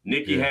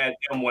 Nikki had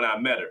them when I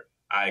met her.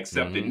 I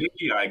accepted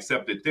Nikki. I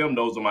accepted them.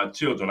 Those are my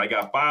children. I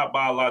got 5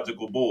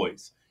 biological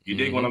boys. You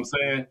dig what I'm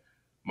saying?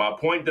 My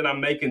point that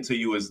I'm making to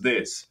you is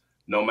this.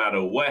 No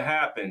matter what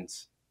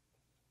happens,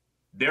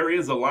 there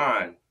is a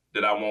line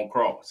that I won't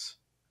cross.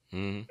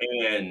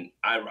 And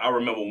I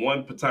remember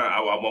one time, I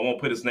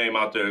won't put his name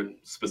out there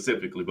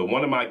specifically, but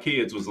one of my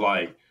kids was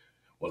like,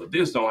 well, if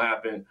this don't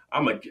happen,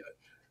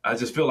 I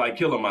just feel like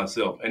killing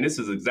myself. And this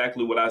is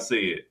exactly what I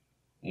said.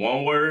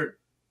 One word,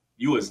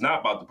 you is not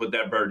about to put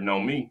that burden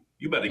on me.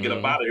 You better get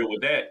up out of here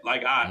with that.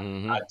 Like I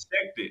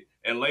checked it.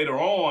 And later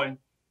on,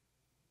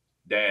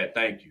 Dad,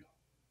 thank you.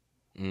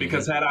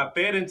 Because had I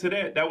fed into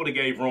that, that would have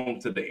gave room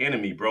to the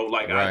enemy, bro.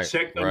 Like I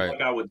checked him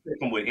like I would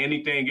check him with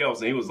anything else.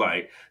 And he was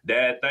like,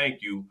 Dad,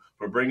 thank you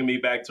for bringing me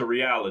back to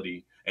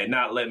reality and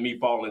not letting me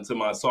fall into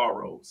my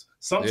sorrows.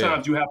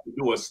 Sometimes you have to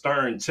do a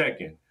stern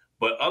check-in.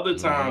 But other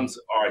times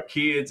our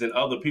kids and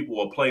other people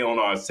will play on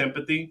our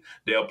sympathy.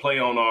 They'll play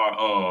on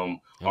our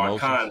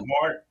kind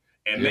heart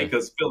and make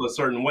us feel a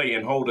certain way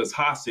and hold us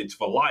hostage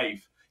for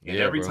life. And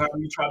every time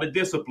you try to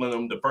discipline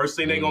them, the first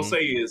thing they're going to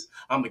say is,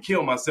 I'm going to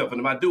kill myself. And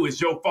if I do,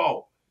 it's your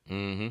fault.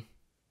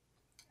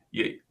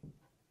 Yeah,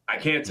 I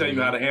can't tell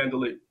you how to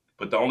handle it.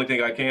 But the only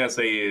thing I can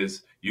say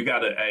is you got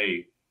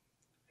to,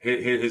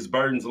 his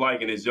burden's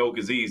light and his yoke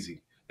is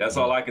easy. That's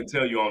all I can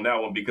tell you on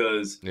that one,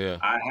 because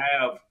I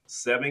have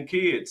 7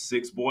 kids,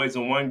 6 boys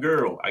and 1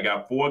 girl. I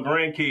got 4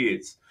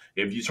 grandkids.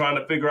 If you're trying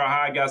to figure out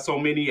how I got so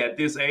many at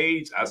this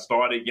age, I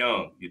started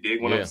young. You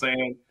dig what I'm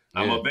saying?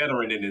 I'm a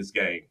veteran in this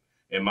game.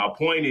 And my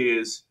point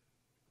is,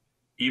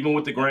 even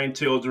with the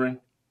grandchildren,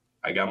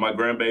 I got my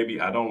grandbaby.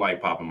 I don't like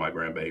popping my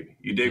grandbaby.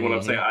 You dig what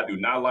I'm saying? I do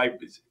not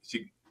like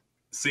she.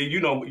 See, you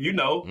know,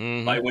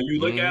 like when you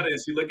look at it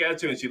and she look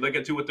at you and she look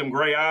at you with them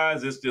gray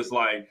eyes, it's just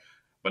like,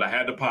 but I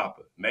had to pop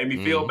her. Made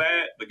me feel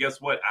bad, but guess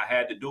what? I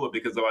had to do it,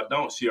 because if I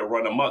don't, she'll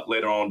run amok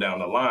later on down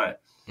the line.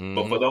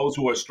 But for those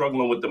who are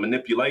struggling with the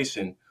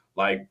manipulation,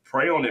 like,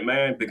 pray on it,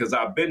 man, because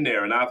I've been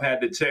there and I've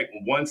had to check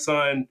one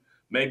son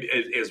maybe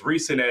as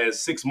recent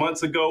as 6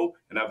 months ago,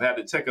 and I've had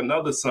to check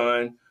another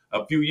son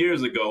a few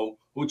years ago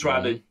who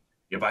tried to,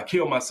 if I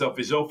kill myself,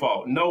 it's your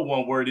fault. No,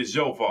 one word, is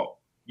your fault.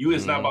 You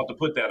is not about to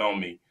put that on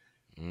me.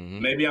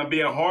 Maybe I'm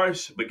being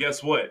harsh, but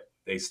guess what?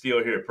 They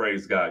still here.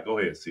 Praise God. Go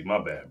ahead. See,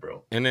 my bad,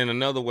 bro. And then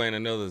another way and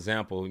another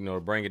example, to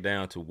bring it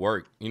down to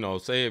work,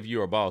 say if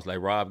you're a boss, like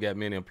Rob got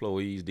many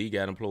employees, D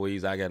got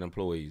employees, I got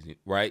employees,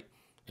 right?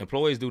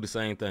 Employees do the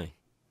same thing.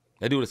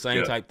 They do the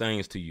same type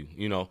things to you.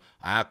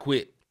 I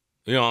quit.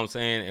 You know what I'm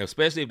saying?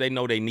 Especially if they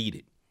know they need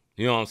it.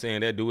 You know what I'm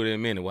saying? They'll do it in a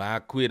minute. Well, I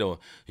quit, or,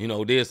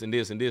 this and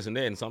this and this and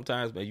that. And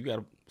sometimes, man, you got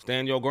to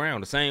stand your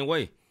ground the same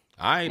way.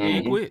 I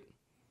didn't quit.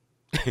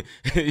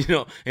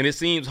 And it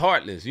seems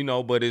heartless,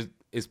 but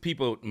it's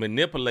people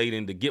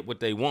manipulating to get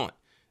what they want.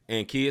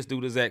 And kids do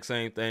the exact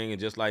same thing.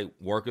 And just like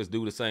workers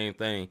do the same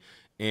thing.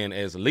 And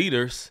as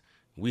leaders,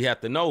 we have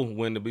to know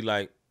when to be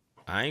like,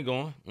 I ain't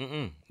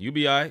going. You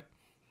be all right.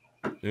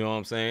 You know what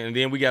I'm saying? And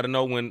then we got to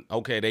know when,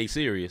 okay, they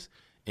serious.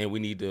 And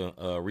we need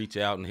to reach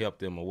out and help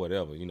them or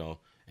whatever,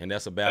 and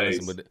that's a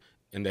balance.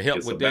 And the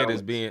help with that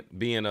is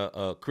being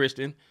a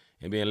Christian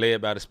and being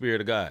led by the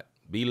Spirit of God.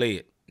 Be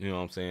led, you know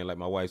what I'm saying? Like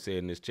my wife said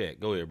in this chat.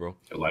 Go ahead, bro.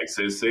 Like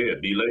sis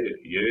said, be led.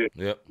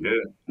 Yeah.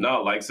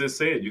 No, like sis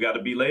said, you got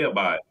to be led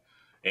by it.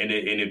 And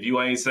if you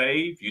ain't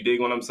saved, you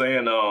dig what I'm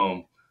saying?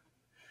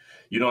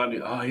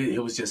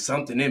 It was just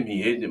something in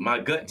me. My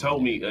gut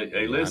told me,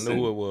 hey, listen, I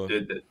knew it was.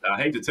 I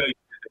hate to tell you,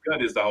 the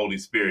gut is the Holy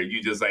Spirit.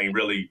 You just ain't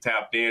really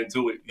tapped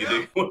into it. You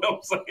dig what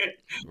I'm saying?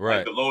 Right.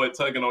 Like the Lord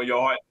tugging on your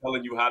heart,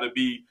 telling you how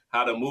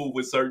to move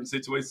with certain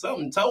situations.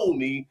 Something told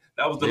me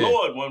that was the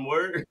Lord, one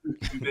word.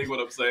 You dig what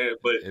I'm saying?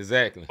 But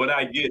exactly. But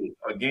I get it.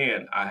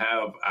 Again, I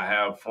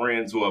have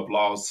friends who have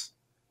lost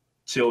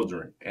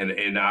children,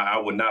 and I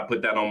would not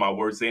put that on my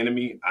worst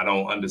enemy. I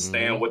don't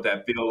understand what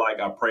that feels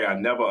like. I pray I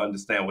never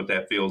understand what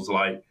that feels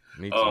like.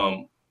 Me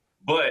too.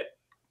 But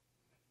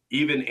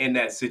even in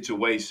that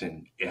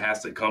situation, it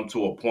has to come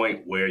to a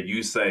point where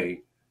you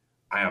say,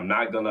 I am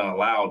not going to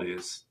allow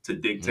this to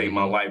dictate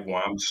my life,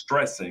 where I'm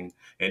stressing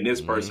and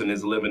this person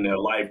is living their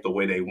life the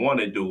way they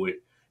want to do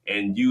it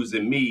and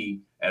using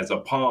me as a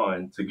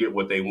pawn to get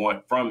what they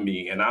want from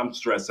me. And I'm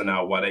stressing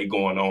out while they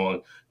going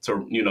on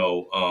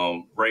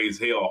to, raise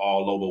hell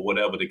all over,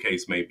 whatever the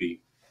case may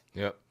be.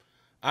 Yep.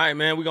 All right,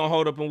 man, we're going to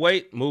hold up and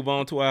wait. Move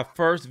on to our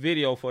first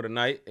video for the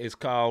night. It's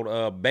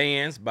called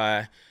Bands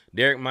by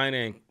Derek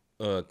Minor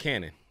and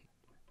Cannon.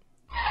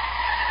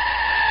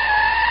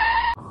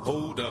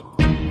 Hold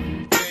up.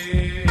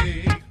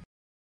 Hey.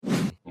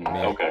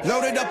 man. Okay.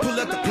 Loaded up, pull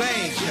up the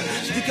plane.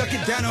 Stick up,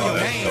 get down on your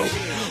hands.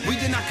 We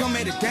did not come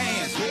here to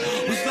dance.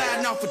 We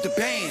sliding off with the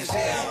bands.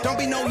 Don't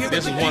be no hero.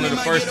 This is one of the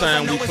first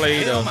time we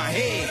played a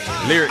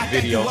lyric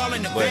video, but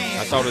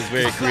I thought it was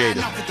very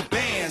creative.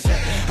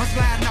 I'm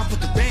sliding off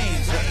with the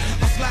bands.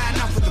 I'm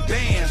sliding off with the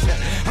bands.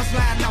 I'm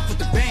sliding off with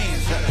the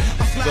bands.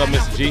 What's up,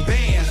 Mr. G?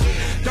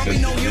 Don't be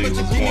no hero.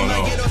 Just give me my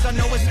heroes. I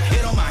know it's a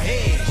hit on my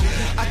head.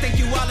 I think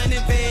you all in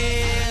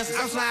advance.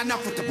 I'm sliding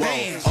off with the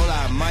bands.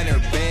 Hola, minor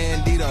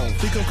bandito.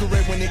 Think I'm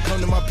correct when it come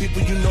to my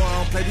people. You know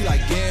I don't play, be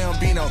like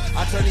Gambino.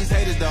 I turn these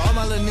haters to all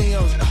my little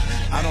neos.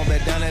 I don't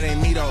bet down, that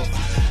ain't me though.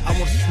 I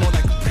want to smoke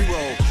like a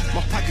pre-roll.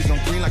 My pockets on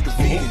green like a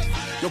vegan.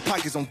 Your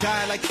pockets on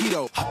diet like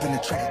keto. Hop in the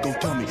track, go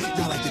dummy.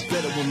 Y'all like this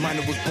better when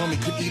minor was bummy.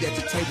 Could eat at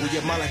the table, yeah,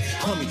 my life is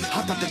crummy.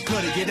 Hopped out the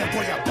gutter, yeah, that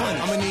boy got bunny.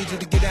 I'ma need you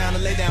to get down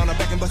and lay down. I'm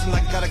back and bustin'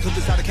 like I gotta cook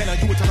this out of can.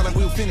 You were talking like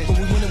we were finished, but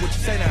we winning what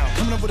you say now.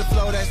 Coming up with a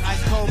flow that's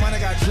ice cold. Mine I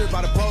got drip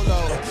by the polo.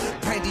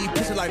 Paint these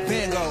pictures like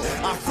Van Gogh.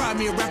 I fry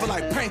me a rapper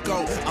like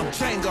Pranko. I'm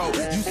Django,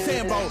 you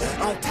Sambo.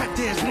 I don't tap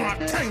dance when I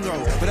tango.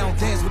 But I don't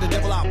dance with the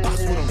devil, I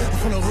box with him. I'm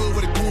from the hood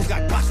where the goons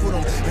got box with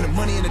them. And the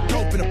money and the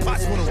dope and the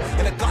pots with them.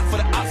 And the Glock for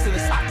the ops and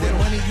the sock with them.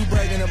 Money you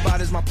bragging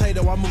about is my play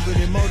though. I'm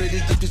moving and molded.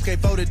 It just escape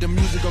voted. The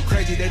music go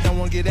crazy. They don't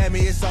want to get at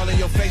me. It's all in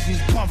your face and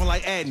you bumping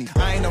like Adney.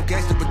 I ain't no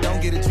gangster, but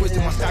don't get it twisted.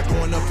 My stock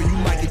going up and you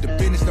might get the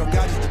business. No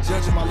God is the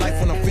judge of my life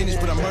when I'm finished.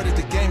 But I murdered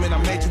the game and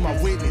I made you my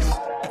witness.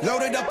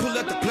 Loaded up, pull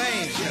up the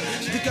planes.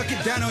 Stick up,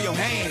 get down on your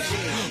hands.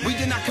 We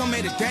did not come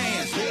here to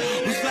dance.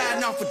 We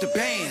sliding off with the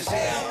bands.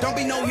 Don't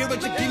be no hero,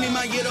 just give me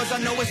my heroes. I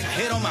know it's a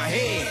hit on my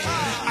head.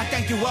 I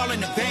thank you all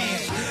in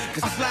advance.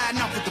 Cause I'm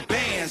sliding off with the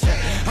bands.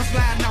 I'm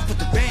sliding off with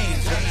the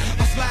bands.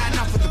 I'm sliding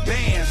off with the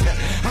bands.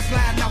 I'm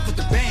sliding off with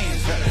the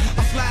bands.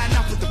 I'm sliding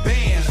off with the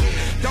bands.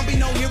 Don't be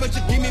no hero,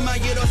 just give me my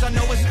heroes. I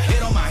know it's a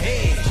hit on my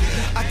head.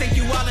 I thank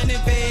you all in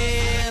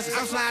advance.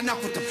 I'm sliding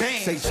off with the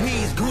bands. Say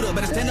cheese, Gouda,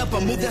 better stand up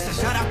and move. That's a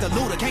shout out to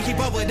Luda. Can't keep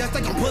up with us,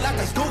 they can pull out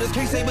the scooters.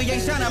 Can't say we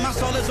ain't shining, my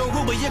soul is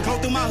Aruba. You go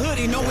through my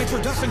hoodie, no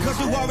introduction, cause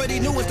you already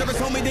knew us. Never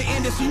told me to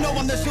end this, you know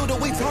I'm the shooter.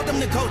 We taught them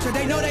the culture,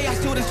 they know they are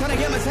students. Trying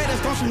to imitate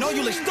us, don't you know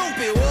you look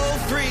stupid?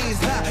 Wolf freeze,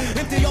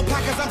 empty your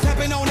pockets, I'm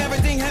tapping on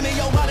everything. Hand me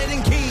your wallet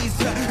and keys.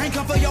 Ain't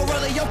come for your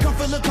rollie, yo come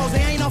for look cozy.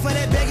 Ain't off of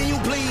that begging you,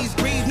 please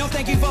breathe. No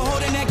thank you for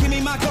holding that, give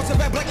me my culture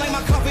back. Black like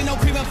my coffee, no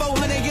cream and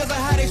 400 years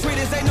of how they treat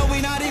us. They know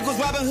we not equals,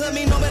 Robin Hood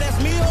me, no but that's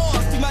me or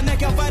stick my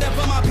neck out, fighting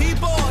for my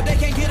people. They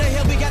can't get a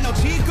hill, we got no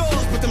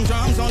Chicos. Put them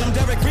drums on them,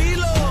 Derek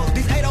reload.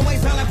 These 808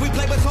 sound like we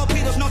play with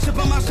torpedoes. No chip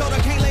on my shoulder,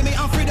 can't lay me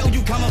on Frito.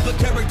 You come up with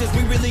characters,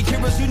 we really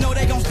curious. You know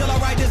they gon' still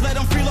alright, just let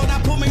them freeload.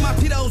 Now pull me my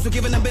Tito's. We're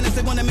giving them business,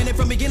 they want a minute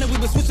from beginning. We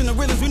been switching the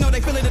rhythms, we know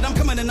they feeling it. I'm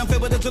coming and I'm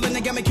filled with the drilling.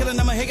 They got me killing,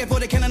 I'm a hit for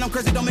the cannon. I'm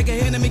crazy, don't make a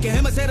hit enemy. Can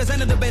him us haters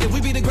and the debated.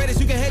 We be the greatest,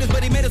 you can hate us,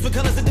 but he made us with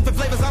colors and different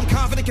flavors. I'm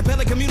confident,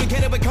 compelling,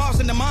 communicated with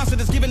caution. The monster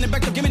that's giving it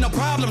back to give me no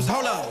problems.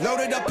 Hold up,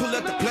 loaded up, pull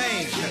up the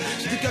planes.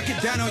 Stick up,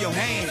 get down on your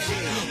hands.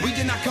 We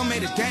did not come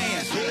here to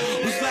dance.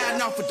 We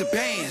sliding off with the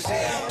bands.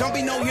 Don't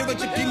be no hero,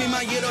 just give me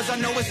my heroes. I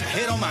know it's a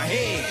hit on my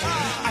head.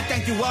 I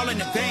thank you all in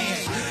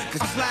advance.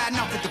 Cause I'm sliding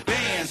off with the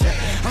bands.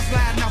 I'm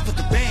sliding off with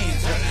the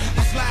bands.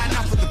 I'm sliding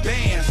off with the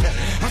bands.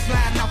 I'm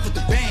sliding off with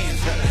the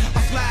bands.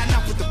 I'm sliding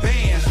off with the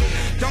bands.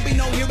 Don't be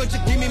no hero,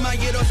 just give me my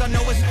heroes. I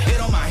know it's a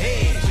hit on my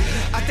head.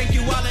 I thank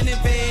you all in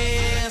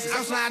advance.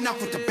 I'm sliding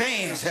off with the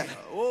bands.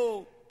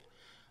 Whoa.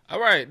 All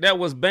right, that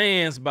was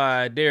Bands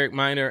by Derek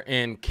Minor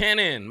and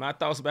Cannon. My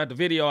thoughts about the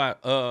video,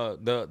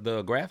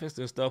 the graphics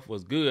and stuff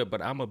was good,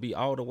 but I'm going to be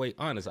all the way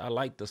honest. I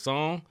like the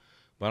song,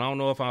 but I don't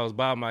know if I was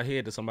bobbing my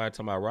head to somebody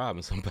talking about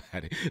robbing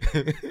somebody.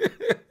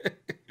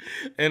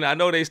 And I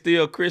know they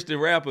still Christian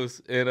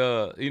rappers, and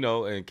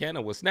and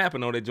Cannon was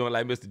snapping on that joint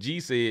like Mr. G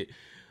said,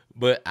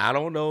 but I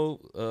don't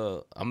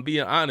know. I'm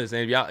being honest,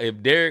 and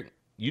if Derek,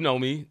 you know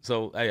me,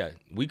 so hey,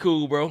 we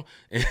cool, bro.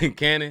 And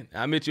Cannon,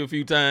 I met you a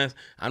few times.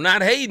 I'm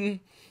not hating.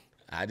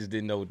 I just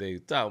didn't know what they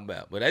was talking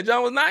about. But that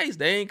joint was nice.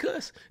 They ain't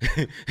cuss.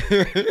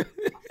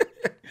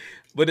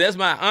 But that's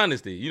my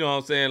honesty. You know what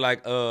I'm saying?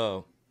 Like,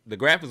 the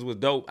graphics was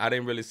dope. I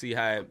didn't see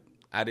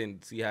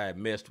how it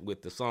meshed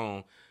with the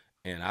song.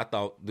 And I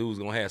thought dude was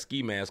gonna have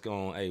ski mask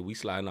on. Hey, we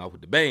sliding off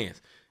with the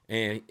bands.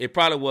 And it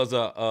probably was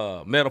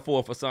a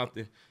metaphor for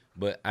something,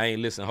 but I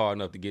ain't listened hard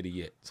enough to get it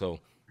yet. So,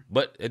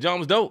 but that joint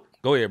was dope.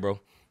 Go ahead, bro.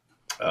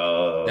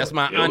 That's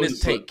my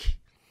honest take.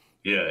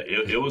 Yeah,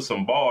 it was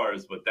some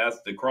bars, but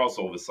that's the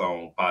crossover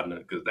song, partner,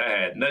 because that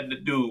had nothing to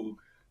do.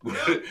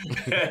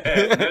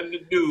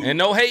 And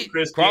no hate.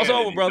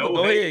 Crossover, brother. No,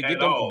 go ahead,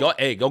 get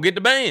them. Go get the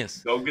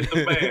bands. Go get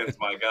the bands,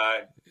 my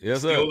guy.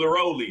 Yes, sir. Steal the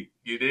rollie.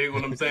 You dig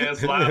what I'm saying?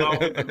 Slide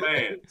off with the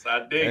bands.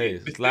 I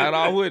dig it. Slide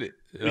off with it.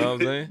 You know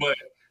what I'm saying? But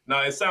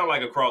no, it sounds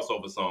like a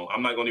crossover song.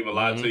 I'm not gonna even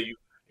lie to you.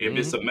 If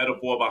it's a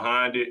metaphor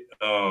behind it,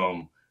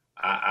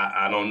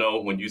 I don't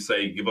know. When you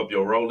say give up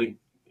your rollie,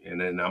 and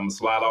then I'm gonna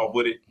slide off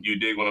with it. You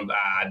dig what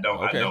I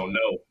don't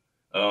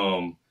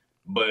know.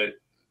 But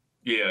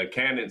yeah,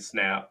 Cannon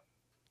snap.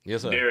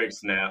 Yes, sir. Derek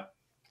snap.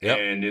 Yep.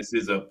 And this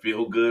is a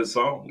feel good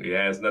song. It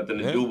has nothing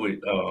to do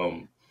with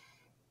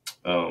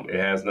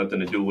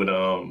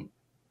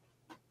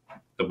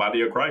the the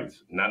body of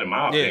Christ. Not in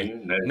my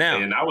opinion.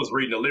 And I was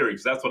reading the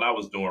lyrics. That's what I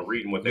was doing,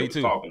 reading what they were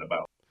talking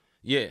about.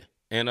 Yeah.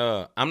 And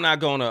I'm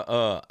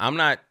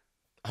not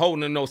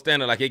holding to no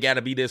standard like it got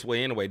to be this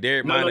way anyway.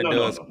 Derek Minor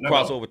does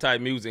crossover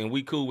type music, and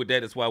we cool with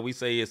that. That's why we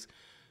say it's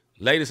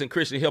latest in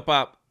Christian hip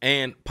hop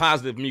and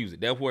positive music.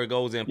 That's where it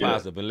goes in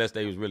positive, unless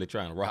they was really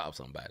trying to rob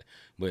somebody.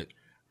 But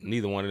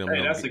neither one of them.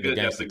 Hey, that's a good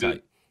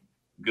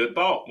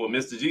thought. What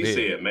Mr. G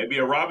said, maybe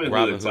a Robin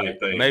Hood type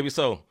thing. Maybe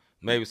so.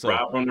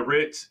 Rob from the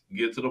rich,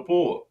 get to the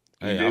poor.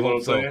 Hey, I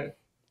hope so.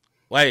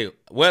 Wait,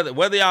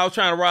 whether y'all was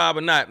trying to rob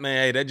or not,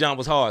 man, hey, that jump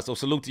was hard. So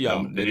salute to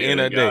y'all. At the end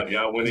of the day,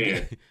 y'all went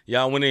in.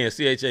 Y'all went in.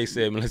 CHA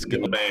segment. Let's go.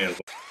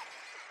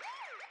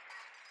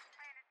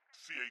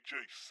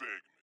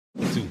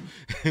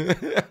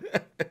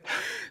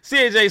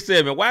 CHA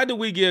segment. Why do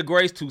we give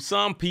grace to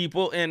some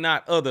people and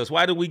not others?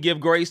 Why do we give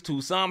grace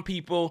to some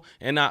people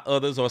and not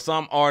others, or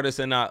some artists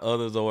and not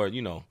others, or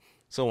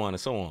so on and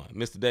so on?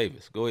 Mr.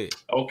 Davis, go ahead.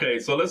 Okay,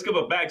 so let's give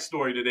a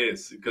backstory to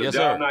this because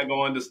y'all not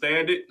gonna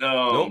understand it.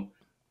 Nope.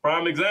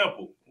 Prime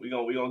example, we're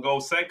gonna go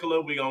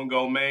secular, we're gonna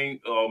go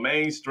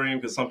mainstream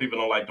because some people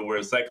don't like the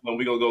word secular, and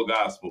we're gonna go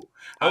gospel.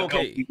 How come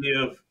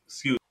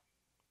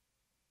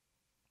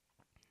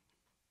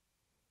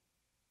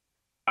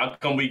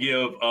we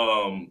give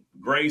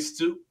grace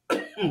to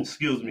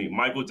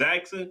Michael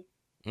Jackson,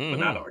 but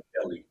not R.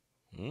 Kelly?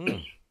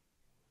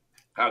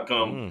 How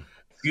come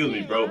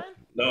bro?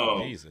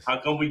 How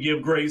come we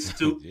give grace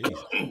to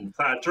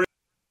Ty Tripp,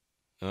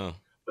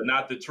 but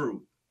not the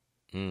truth?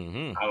 I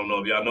don't know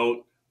if y'all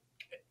know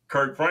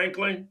Kirk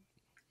Franklin,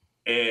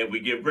 and we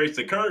give grace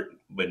to Kirk,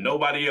 but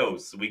nobody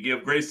else. We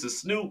give grace to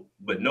Snoop,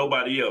 but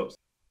nobody else.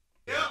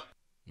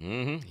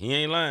 He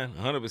ain't lying.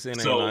 100%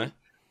 ain't lying.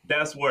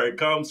 That's where it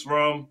comes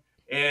from.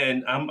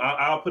 And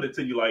I'll put it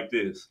to you like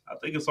this. I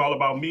think it's all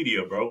about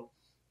media, bro.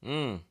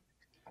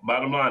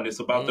 Bottom line, it's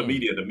about the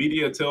media. The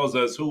media tells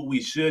us who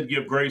we should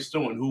give grace to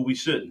and who we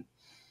shouldn't.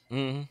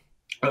 A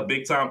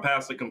big-time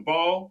pastor can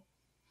fall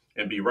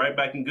and be right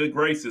back in good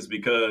graces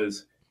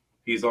because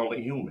he's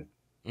only human.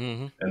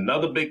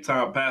 Another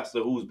big-time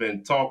pastor who's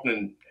been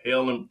talking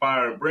hell and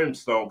fire and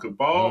brimstone can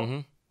fall,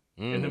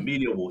 and the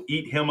media will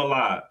eat him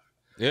alive.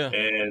 Yeah,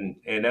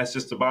 and that's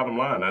just the bottom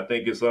line. I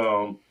think it's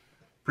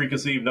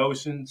preconceived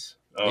notions,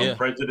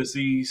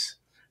 prejudices,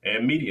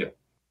 and media.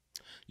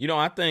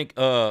 I think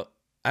I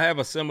have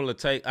a similar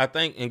take. I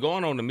think, and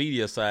going on the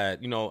media side,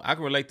 I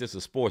can relate this to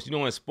sports.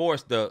 In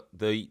sports,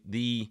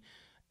 the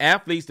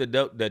athletes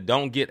that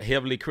don't get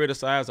heavily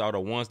criticized are the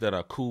ones that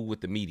are cool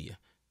with the media.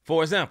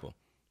 For example,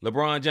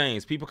 LeBron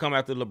James. People come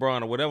after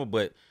LeBron or whatever,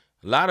 but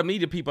a lot of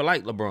media people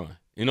like LeBron.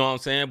 You know what I'm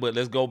saying? But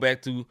let's go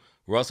back to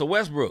Russell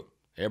Westbrook.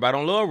 Everybody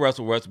don't love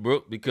Russell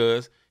Westbrook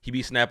because he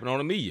be snapping on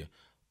the media.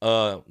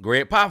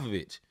 Greg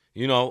Popovich.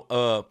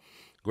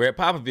 Greg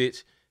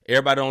Popovich,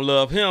 everybody don't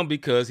love him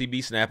because he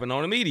be snapping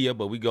on the media,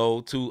 but we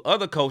go to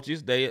other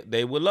coaches,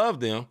 they would love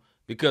them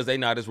because they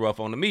not as rough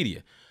on the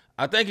media.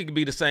 I think it could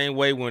be the same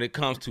way when it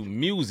comes to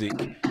music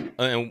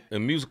and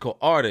musical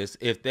artists.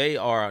 If they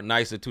are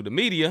nicer to the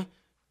media,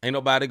 ain't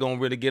nobody gonna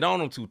really get on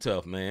them too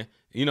tough, man.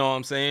 You know what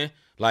I'm saying?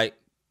 Like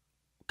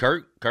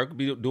Kirk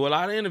do a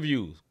lot of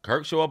interviews.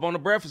 Kirk show up on the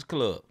Breakfast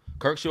Club.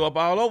 Kirk show up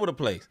all over the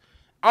place.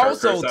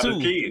 Also,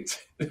 too,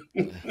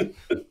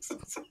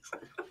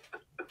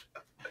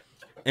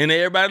 and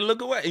everybody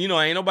look away.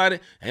 Ain't nobody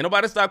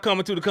stop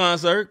coming to the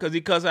concert because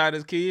he cuss out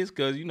his kids.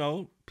 Because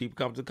people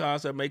come to the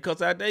concert may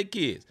cuss out their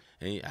kids,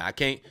 and I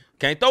can't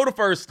throw the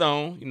first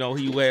stone. He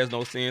who has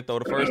no sin throw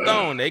the first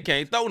stone. They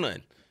can't throw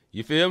nothing.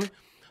 You feel me?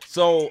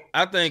 So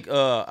I think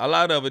a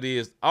lot of it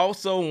is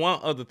also one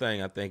other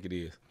thing. I think it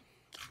is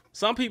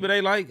some people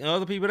they like and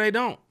other people they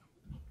don't.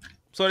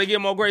 So they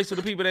give more grace to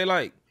the people they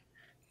like.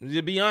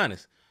 Just be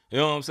honest. You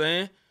know what I'm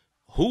saying?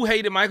 Who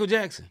hated Michael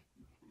Jackson?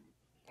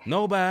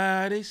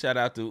 Nobody. Shout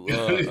out to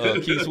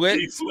Keith Sweat.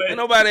 Ain't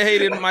nobody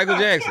hated Michael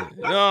Jackson.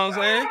 You know what I'm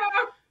saying?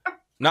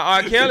 Now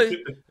R.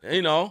 Kelly,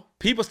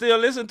 people still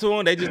listen to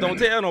him. They just don't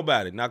tell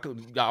nobody. Now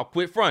y'all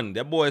quit fronting.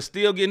 That boy is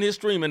still getting his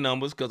streaming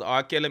numbers because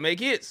R. Kelly make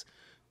hits.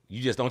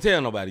 You just don't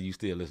tell nobody you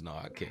still listen to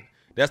R. Kelly.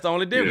 That's the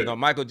only difference. On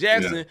Michael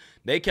Jackson,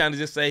 they kind of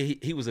just say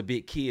he was a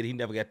big kid. He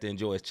never got to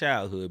enjoy his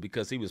childhood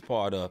because he was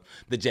part of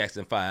the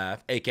Jackson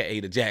 5,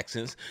 a.k.a. the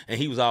Jacksons, and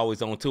he was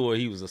always on tour.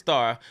 He was a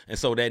star. And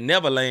so that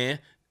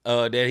Neverland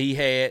that he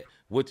had,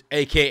 which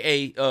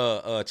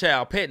a.k.a.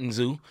 Child Petting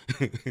Zoo,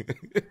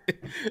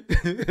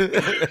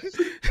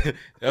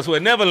 that's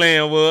what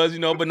Neverland was,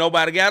 but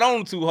nobody got on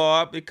him too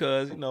hard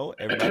because,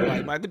 everybody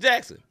liked Michael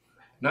Jackson.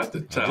 Not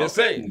the Child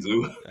Petting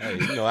Zoo.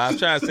 Hey, I was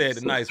trying to say it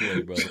the nice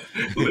way, brother.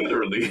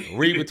 Literally.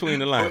 Read between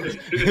the lines.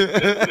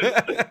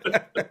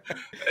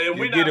 And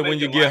you get it when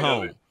you get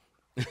home.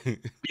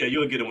 Yeah,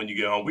 you'll get it when you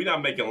get home. We're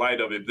not making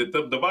light of it.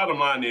 The bottom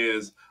line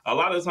is, a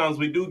lot of times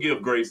we do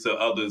give grace to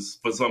others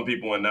for some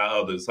people and not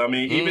others. I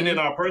mean, even in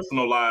our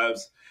personal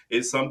lives,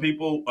 it's some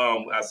people,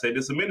 I said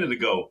this a minute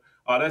ago,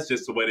 that's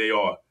just the way they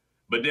are.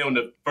 But then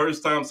the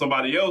first time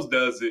somebody else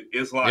does it,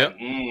 it's like,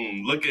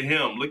 look at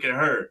him, look at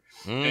her.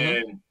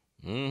 And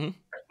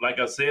like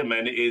I said,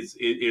 man,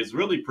 it's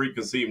really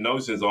preconceived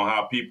notions on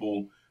how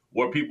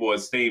where people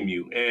esteem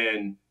you,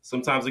 and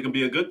sometimes it can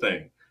be a good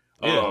thing.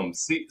 Yeah.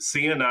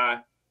 C and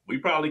I, we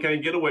probably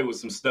can't get away with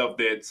some stuff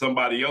that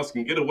somebody else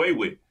can get away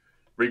with,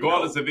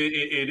 regardless if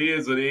it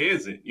is or it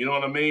isn't. You know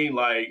what I mean?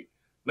 Like,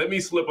 let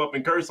me slip up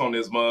and curse on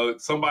this mug.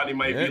 Somebody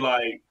may be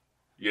like,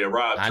 "Yeah,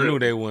 Rob." I knew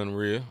they wasn't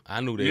real. I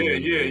knew they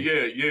wasn't real.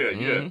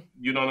 Yeah.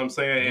 You know what I'm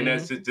saying? And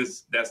that's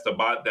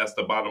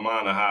the bottom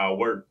line of how it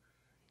works.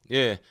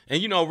 Yeah,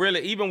 and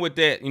really, even with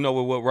that, with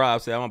what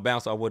Rob said, I'm gonna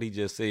bounce off what he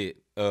just said.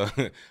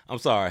 I'm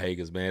sorry,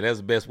 Hagers, man. That's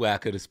the best way I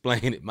could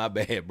explain it. My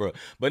bad, bro.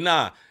 But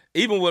nah,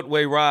 even with the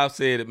way Rob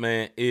said it,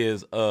 man,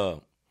 is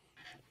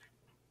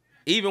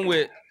even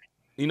with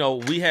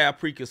we have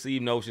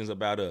preconceived notions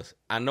about us.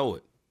 I know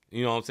it.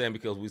 You know what I'm saying?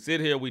 Because we sit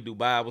here, we do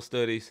Bible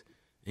studies.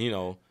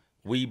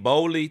 We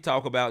boldly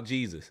talk about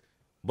Jesus,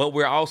 but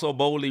we're also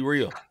boldly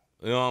real.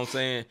 You know what I'm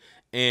saying?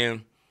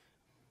 And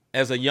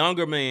as a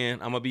younger man,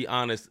 I'm gonna be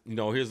honest.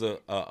 Here's a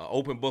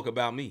open book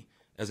about me.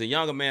 As a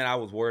younger man, I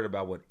was worried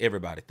about what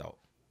everybody thought,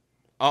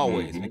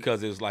 always,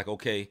 because it was like,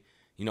 okay,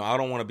 I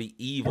don't want to be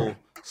evil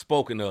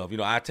spoken of.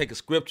 I take a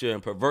scripture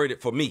and pervert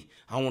it for me.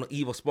 I don't want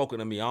evil spoken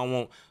of me. I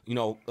don't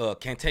want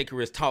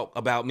cantankerous talk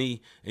about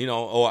me.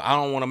 Or I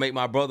don't want to make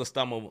my brother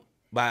stumble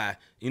by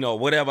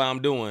whatever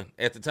I'm doing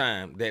at the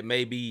time that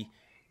may be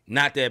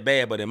not that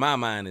bad, but in my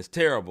mind is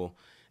terrible.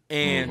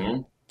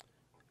 And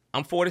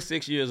I'm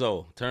 46 years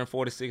old, turned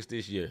 46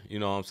 this year. You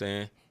know what I'm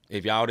saying?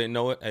 If y'all didn't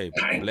know it, hey,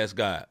 bless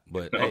God.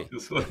 But hey,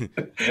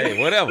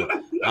 hey, whatever.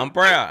 I'm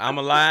proud. I'm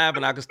alive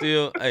and I can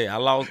still,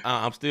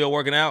 I'm still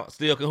working out,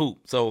 still can hoop.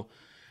 So,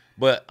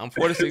 but I'm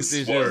 46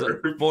 this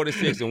year,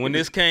 46. And when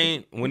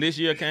this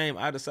year came,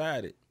 I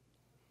decided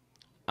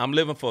I'm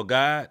living for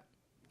God,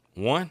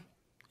 one,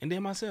 and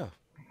then myself.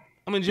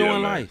 I'm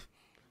enjoying life.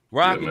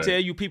 Rob can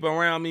tell you people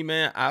around me,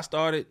 man,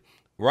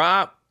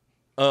 Rob,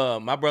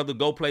 my brother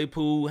go play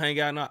pool, hang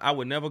out. I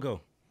would never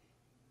go.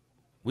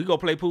 We go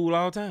play pool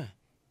all the time.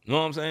 You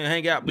know what I'm saying?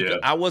 Hang out. Because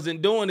I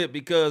wasn't doing it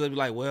because I'd be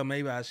like, well,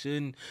 maybe I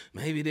shouldn't.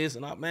 Maybe this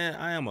and that. Man,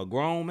 I am a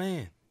grown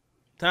man.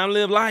 Time to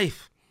live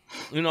life.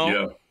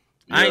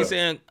 I ain't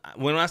saying,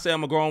 when I say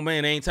I'm a grown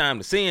man, it ain't time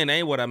to sin.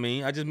 Ain't what I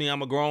mean. I just mean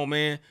I'm a grown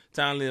man.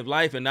 Time to live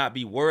life and not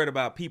be worried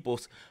about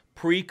people's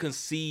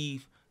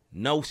preconceived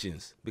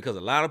notions, because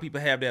a lot of people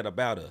have that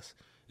about us.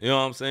 You know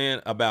what I'm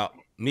saying? About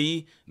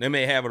me, they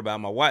may have it about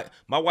my wife.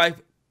 My wife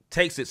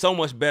takes it so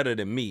much better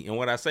than me. And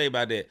what I say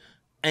about that,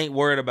 ain't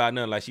worried about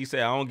nothing. Like she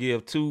said, I don't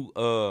give two,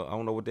 I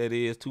don't know what that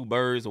is, two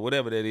birds or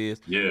whatever that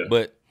is. Yeah.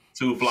 But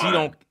two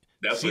flying.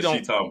 That's what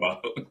she talking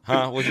about.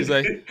 Huh? What'd you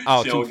say?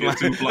 Oh, two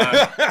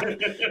flying.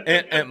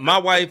 and my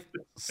wife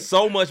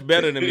so much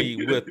better than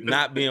me with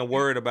not being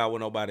worried about what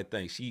nobody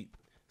thinks. She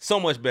so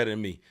much better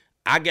than me.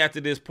 I got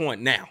to this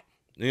point now,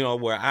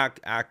 where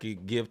I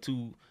could give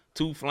two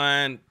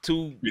flying,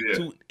 two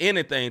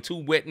anything,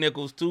 two wet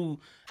nickels, two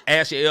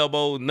ash your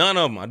elbows, none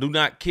of them. I do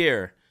not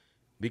care,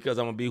 because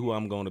I'm going to be who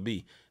I'm going to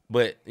be.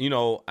 But,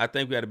 I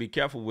think we got to be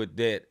careful with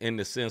that in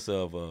the sense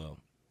of,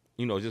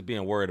 just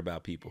being worried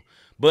about people.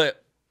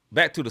 But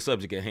back to the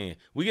subject at hand.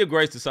 We give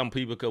grace to some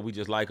people because we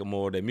just like them,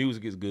 or their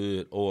music is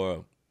good,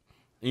 or,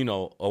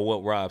 or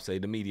what Rob say,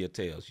 the media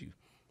tells you.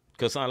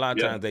 Because a lot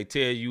of times they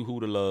tell you who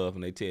to love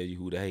and they tell you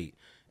who to hate.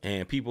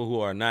 And people who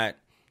are not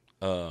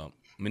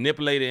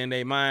manipulated in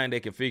their mind, they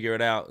can figure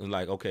it out and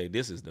like, okay,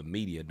 this is the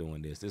media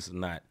doing this. This is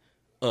not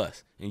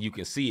us. And you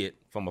can see it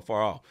from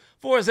afar off.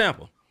 For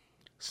example,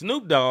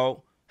 Snoop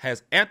Dogg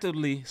has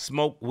actively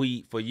smoked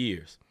weed for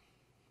years.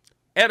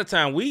 At a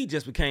time, weed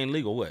just became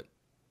legal, what,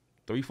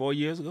 3-4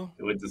 years ago?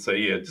 I went to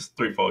say, just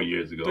 3-4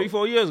 years ago.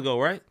 3-4 years ago,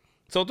 right?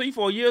 So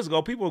 3-4 years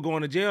ago, people were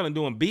going to jail and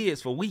doing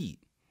bids for weed.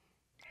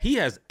 He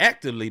has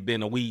actively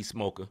been a weed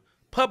smoker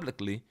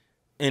publicly,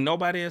 and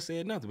nobody has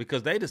said nothing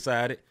because they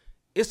decided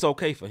it's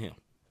okay for him.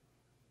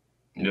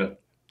 Yeah.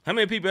 How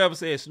many people ever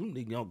said, Snoop,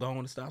 you go on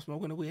and stop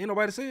smoking the weed? Ain't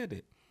nobody said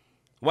that.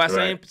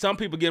 Why some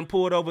people getting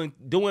pulled over and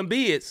doing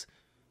bids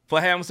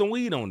for having some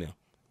weed on them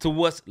to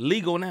what's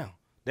legal now?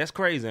 That's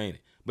crazy, ain't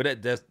it?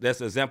 But that's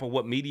an example of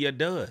what media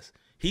does.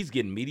 He's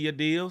getting media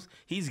deals.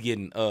 He's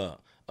getting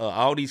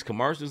all these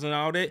commercials and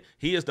all that.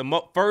 He is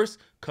the first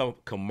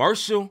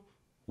commercial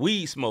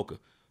weed smoker.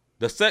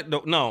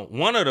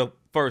 One of the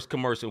first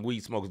commercial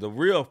weed smokers. The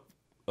real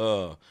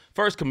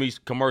first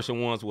commercial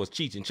ones was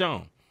Cheech and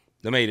Chong.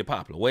 They made it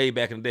popular way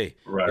back in the day.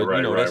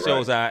 That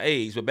shows our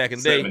age. But back in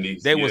the day,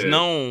 70s, they was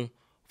known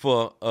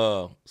for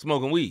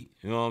smoking weed.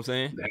 You know what I'm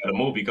saying? They had a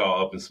movie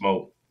called Up in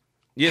Smoke.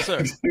 Yes,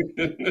 sir.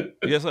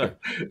 Yes, sir.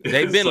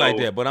 They've been like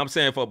that. But I'm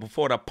saying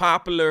before the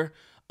popular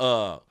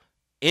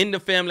in the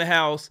family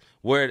house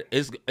where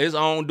it's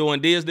on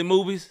doing Disney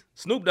movies,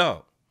 Snoop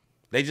Dogg.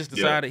 They just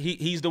decided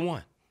he's the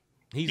one.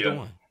 He's the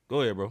one.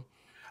 Go ahead, bro.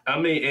 I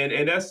mean,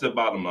 and that's the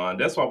bottom line.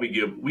 That's why we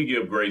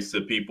give grace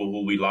to people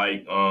who we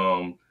like.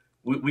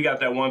 We got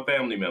that one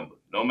family member,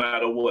 no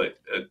matter what.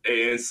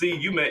 And see,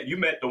 you met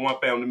the one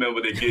family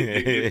member that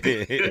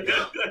get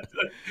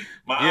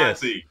my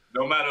auntie.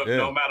 No matter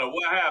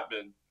what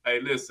happened, Hey,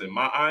 listen,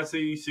 my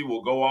auntie, she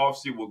will go off.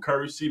 She will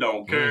curse. She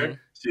don't care.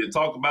 She'll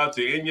talk about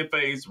you in your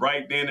face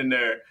right then and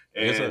there.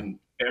 And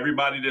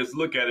everybody just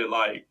look at it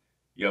like,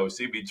 yo,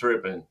 she be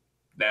tripping.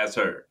 That's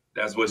her.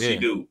 That's what she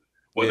do.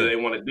 Whether they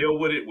want to deal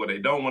with it, whether they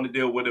don't want to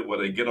deal with it,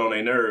 whether they get on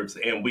their nerves.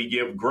 And we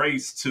give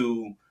grace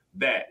to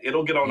that.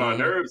 It'll get on our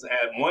nerves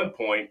at one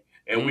point,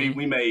 and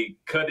we may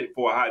cut it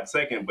for a hot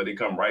second, but it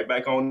come right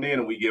back on in,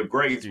 and we give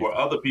grace where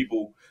other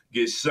people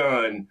get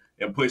shunned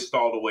and pushed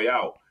all the way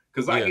out.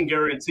 Because I can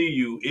guarantee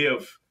you,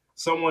 if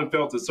someone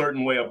felt a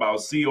certain way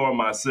about C or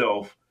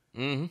myself,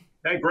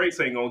 that grace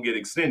ain't going to get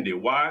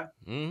extended. Why?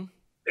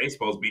 They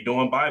supposed to be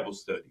doing Bible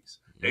studies.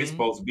 They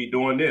supposed to be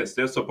doing this.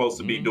 They're supposed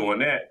to be doing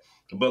that.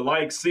 But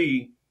like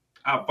C,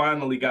 I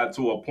finally got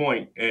to a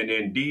point, and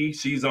then D,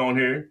 she's on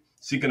here.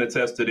 She can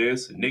attest to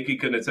this. Nikki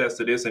can attest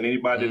to this, and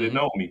anybody that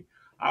know me.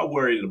 I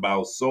worried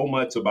about so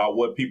much about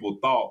what people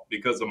thought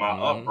because of my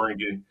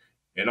upbringing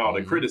and all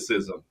the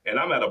criticism. And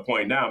I'm at a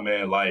point now,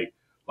 man, like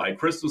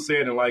Crystal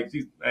said, and like,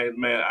 hey,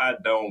 man, I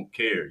don't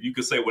care. You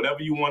can say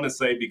whatever you want to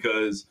say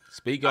because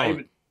speak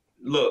on.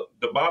 Look,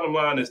 the bottom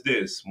line is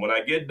this. When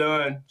I get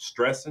done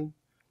stressing,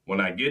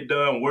 when I get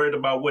done worried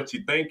about what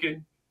you're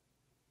thinking,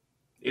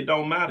 it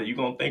don't matter. You're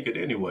going to think it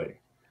anyway.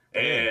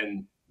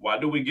 And why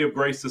do we give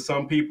grace to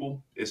some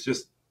people? It's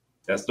just,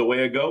 that's the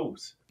way it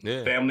goes.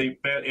 Family,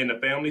 in the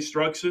family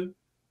structure,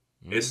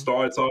 it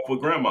starts off with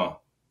grandma.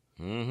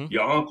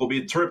 Your uncle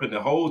be tripping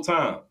the whole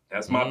time.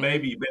 That's my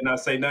baby. You better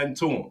not say nothing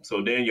to him.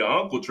 So then your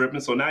uncle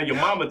tripping. So now your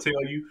mama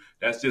tell you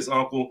that's just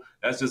uncle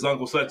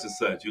such and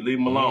such. You leave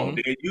him alone.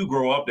 Then you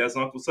grow up, that's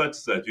uncle such and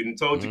such. You done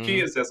told your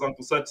kids that's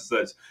uncle such and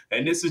such.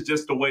 And this is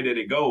just the way that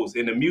it goes.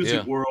 In the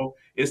music world,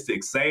 it's the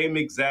same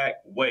exact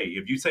way.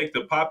 If you take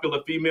the popular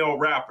female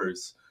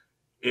rappers,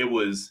 it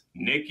was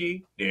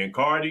Nicki, then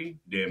Cardi,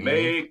 then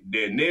Meg,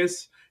 then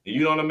this. And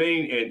you know what I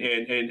mean?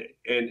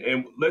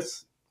 And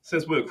let's,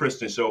 since we're a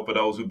Christian show, for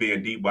those who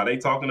being deep, why they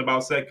talking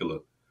about secular?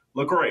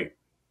 Lecrae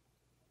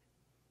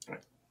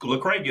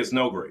gets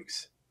no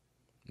grace.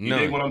 You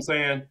dig what I'm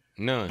saying?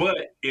 None.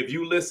 But if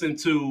you listen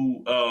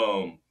to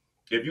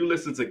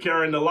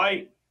Karen the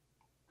Light,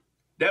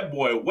 that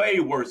boy way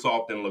worse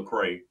off than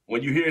Lecrae.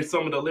 When you hear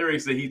some of the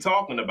lyrics that he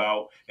talking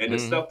about and the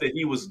stuff that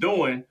he was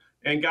doing,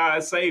 and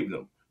God saved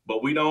him.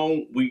 But we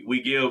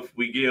give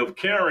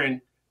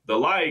Karen the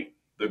Light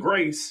the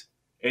grace.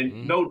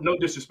 And no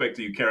disrespect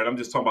to you, Karen. I'm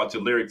just talking about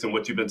your lyrics and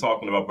what you've been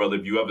talking about, brother.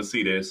 If you ever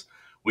see this,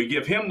 we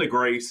give him the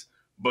grace,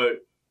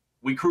 but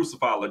we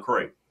crucify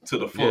Lecrae to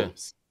the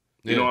fullest.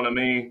 You know what I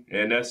mean?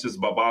 And that's just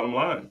my bottom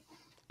line.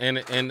 And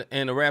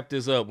to wrap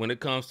this up, when it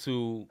comes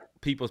to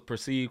people's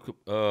perceived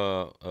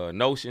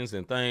notions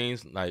and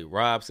things, like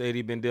Rob said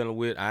he'd been dealing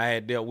with, I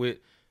had dealt with,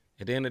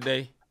 at the end of the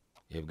day,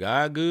 if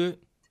God good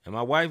and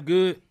my wife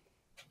good,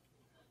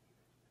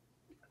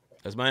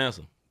 that's my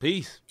answer.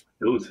 Peace.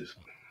 Deuces.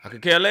 I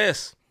could care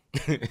less.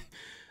 All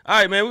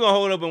right, man, we're going to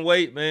hold up and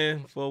wait,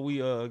 man, before we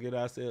get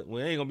ourselves.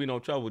 We ain't going to be no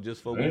trouble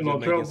just for we just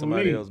making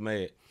somebody else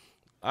mad.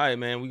 All right,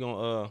 man, we're going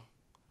to,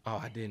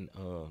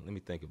 let me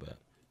think about it.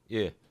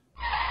 Yeah.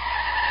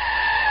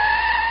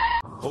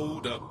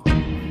 Hold up.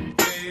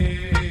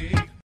 Hey.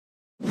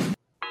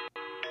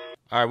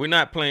 All right, we're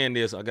not playing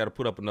this. I got to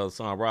put up another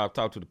song. Rob,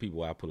 talk to the people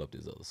while I pull up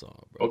this other song,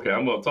 bro. Okay,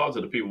 I'm going to talk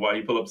to the people while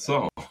you pull up the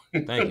song.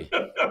 Thank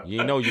you. You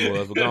didn't know you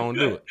was, but go on and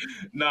do it.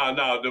 No.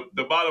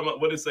 The bottom,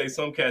 what did it say?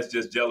 Some cats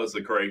just jealous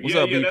of Craig. What's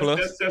up, B+?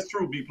 That's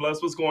true, B+.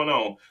 What's going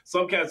on?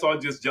 Some cats are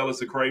just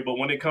jealous of Craig, but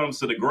when it comes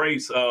to the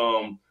grace,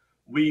 I'll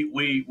give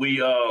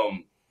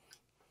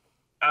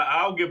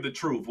the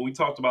truth. When we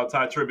talked about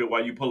Ty Tribbett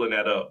while you pulling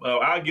that up,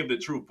 I'll give the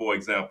truth, for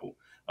example.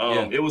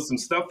 It was some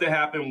stuff that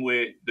happened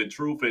with the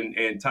truth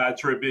and Ty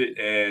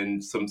Tribbett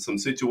and some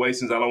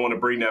situations. I don't want to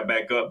bring that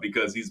back up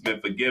because he's been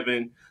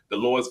forgiven. The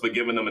Lord's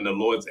forgiven him and the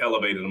Lord's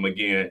elevated him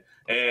again.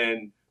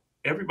 And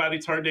everybody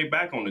turned their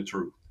back on the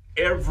truth.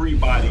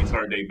 Everybody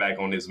turned their back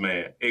on this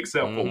man,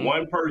 except for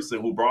one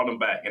person who brought him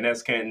back, and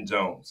that's Canton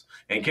Jones.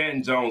 And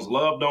Canton Jones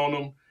loved on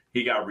him.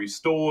 He got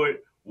restored.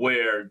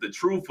 Where the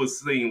truth was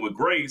seen with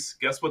grace,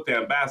 guess what the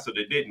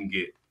ambassador didn't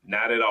get?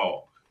 Not at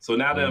all. So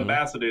now the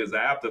ambassador is an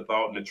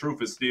afterthought, and the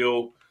truth is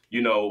still,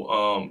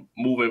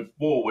 moving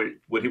forward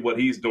with what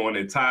he's doing,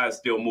 and Ty is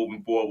still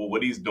moving forward with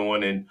what he's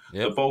doing. And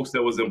the folks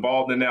that was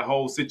involved in that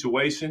whole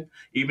situation,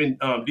 even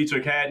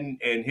Dietrich Haddon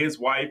and his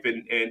wife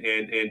and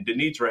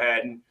Denitra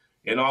Haddon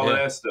and all of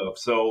that stuff.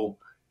 So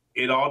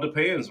it all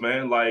depends,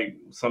 man. Like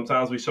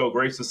sometimes we show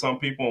grace to some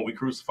people and we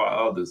crucify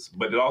others,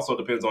 but it also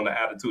depends on the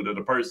attitude of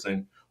the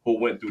person who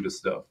went through the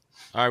stuff.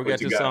 All right, we got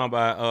this song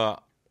by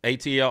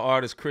ATL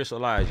artist Chris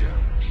Elijah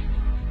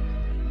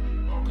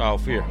called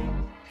Fear.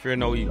 Fear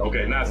No Evil.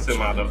 Okay, not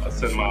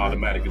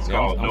semi-automatic. It's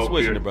called I'm No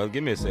switching Fear. it, brother.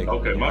 Give me a second.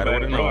 Okay, my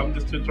bad, bro. I'm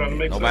just trying to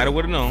make Nobody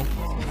would have known.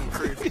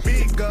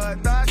 Big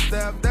God, thy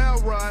staff, thou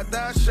rod,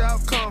 thou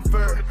shalt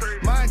comfort.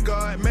 My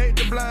God, make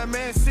the blind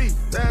man see.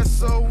 That's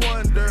so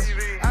wonder.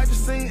 I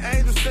just seen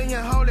angels singing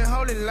holy,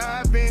 holy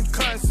live in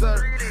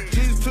concert.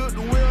 Jesus took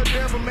the wheel,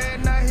 devil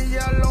man, now he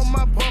all on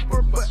my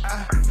bumper, but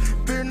I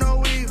fear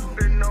no evil.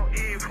 Fear no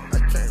evil. I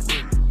can't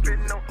really. Fear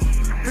no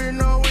evil.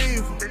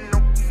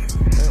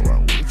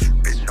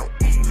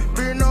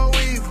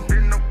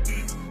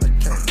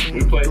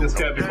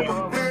 that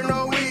before? Fear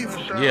no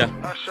evil. Yeah.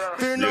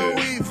 Fear no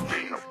evil.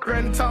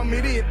 Granny taught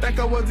me this, think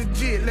I was a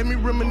jit. Let me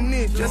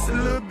reminisce just a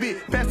little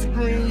bit. Pastor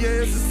Green,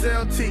 yeah, it's a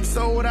sell tick.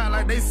 Sold out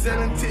like they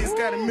selling ticks.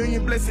 Got a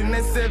million blessings,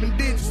 that's 7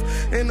 digits.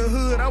 In the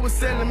hood, I was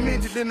selling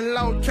midget. Then the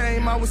law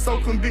came, I was so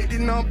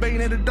convicted. Now I'm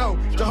banging at the door.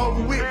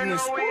 Jehovah's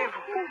Witness.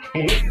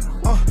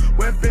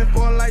 Weapon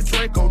for like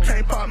Draco.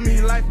 Can't pop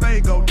me like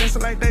Fago.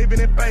 Dancing like David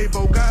and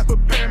Fabo. God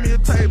prepare me a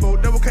table.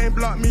 Devil can't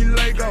block me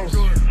Legos.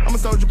 I'm a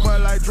soldier boy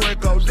like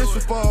Draco. This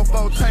is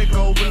 4-4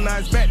 takeover. Now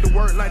it's back to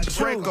work like the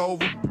Draco.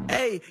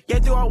 Hey, yeah,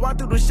 do I walk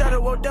through the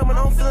shadow of them and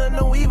I'm feeling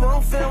no evil,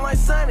 I'm feeling like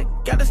Sonic.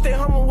 Gotta stay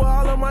humble with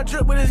all of my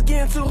drip, but it's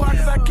getting too hard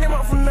cause I came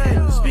up from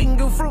nothing. Speaking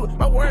good fruit,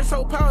 my words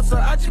so powerful,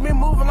 I just been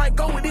moving like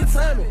go with this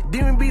timing.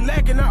 Didn't be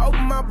lacking, I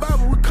opened my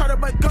Bible, we caught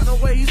up by gun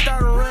away, he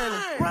started running.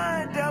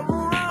 Run, devil,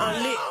 run.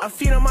 I'm lit, I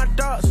feed on my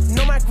dogs,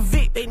 no Michael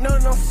Vick, they know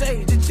that I'm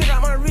safe. Just check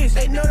out my wrist,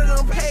 they know that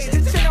I'm paid,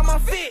 just check out my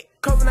fit.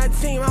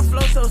 COVID-19, my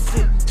flow so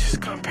sick.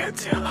 Just come back,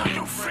 tell all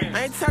your friends.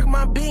 I ain't talking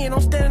about being, I'm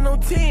standing on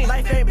 10.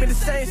 Life ain't been the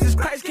same since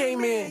Christ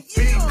came in.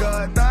 Big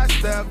God, thy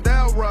staff,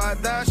 thou rod,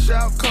 thou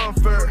shalt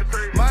comfort.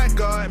 My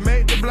God,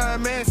 make the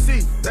blind man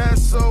see.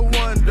 That's so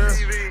wonder.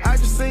 I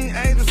just seen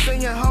angels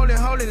singing, holy,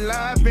 holy,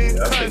 live in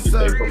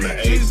concert.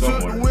 Jesus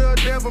took the wheel,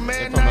 devil,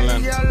 man, now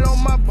he yell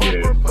on my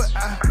bumper, but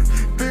I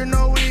fear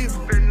no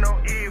evil. Fear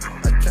no evil.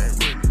 I can't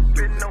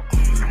fear no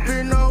evil.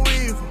 Fear no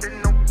evil.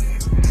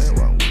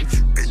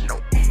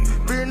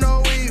 Fear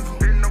no evil.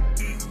 Fear no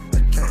evil. I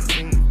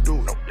can't even do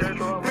it. Fear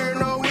no evil. Fear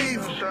no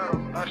evil.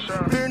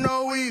 Fear no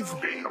evil.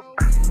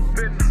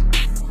 Fear no evil.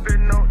 Fear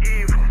no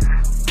evil.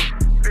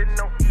 Fear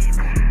no evil.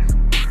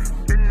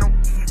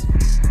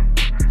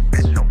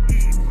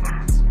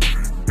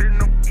 Fear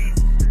no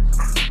evil.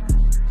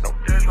 No,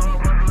 just go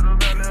run through the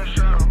valley of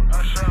shadow. I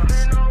shall.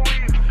 Fear no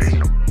evil. Fear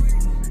no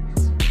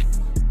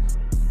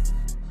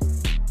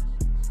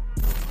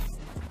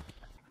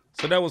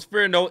So that was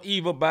Fear No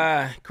Evil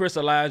by Chris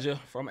Elijah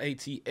from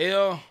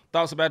ATL.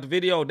 Thoughts about the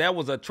video? That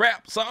was a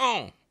trap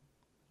song.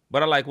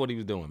 But I like what he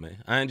was doing, man.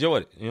 I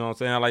enjoyed it. You know what I'm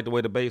saying? I like the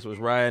way the bass was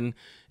riding.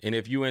 And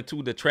if you're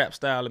into the trap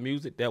style of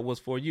music, that was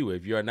for you.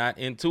 If you're not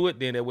into it,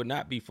 then it would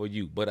not be for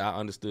you. But I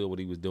understood what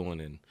he was doing,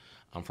 and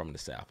I'm from the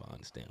South. I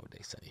understand what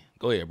they say.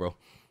 Go ahead, bro.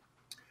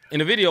 And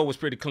the video was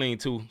pretty clean,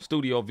 too.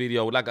 Studio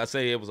video. Like I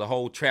say, it was a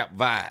whole trap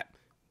vibe.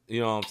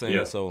 You know what I'm saying?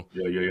 Yeah. So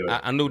Yeah.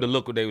 I knew the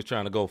look what they was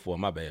trying to go for.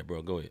 My bad,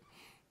 bro. Go ahead.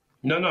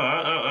 No,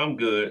 I'm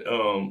good.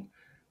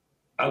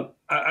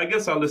 I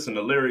guess I listen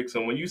to lyrics,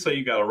 and when you say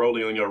you got a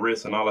rollie on your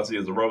wrist and all I see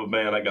is a rubber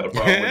band, I got a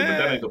problem with it, but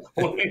that ain't the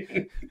point.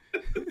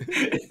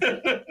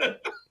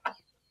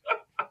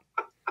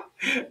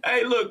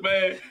 Hey, look,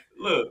 man,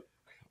 look.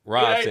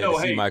 Rob said no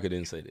C. Michael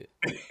didn't say that.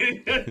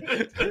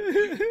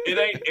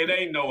 It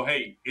ain't no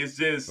hate. It's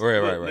just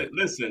right.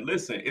 Listen.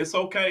 It's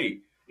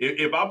okay.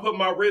 If I put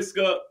my wrist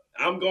up,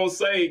 I'm gonna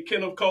say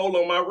Kenneth Cole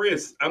on my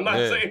wrist. I'm not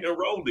saying a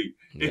rollie.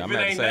 Yeah, I'm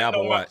about to say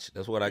Apple Watch.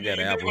 That's what I got.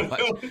 An Apple Watch.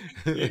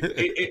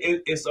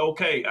 It's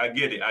okay. I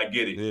get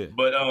it. Yeah.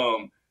 But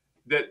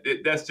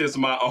that's just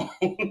my own.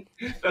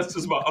 That's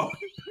just my own.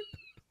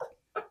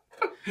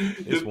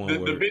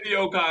 The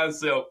video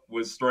concept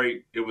was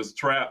straight. It was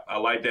trap. I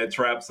like that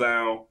trap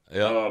sound.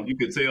 Yeah. You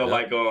could tell,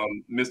 like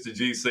Mr.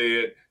 G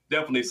said,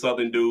 definitely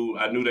Southern dude.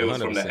 I knew they was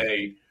 100%. From the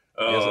A.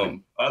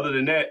 Other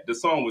than that, the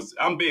song was.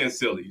 I'm being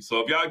silly.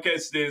 So if y'all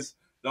catch this,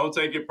 don't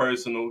take it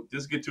personal.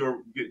 Just get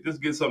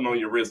something on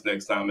your wrist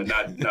next time, and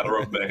not a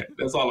rubber band.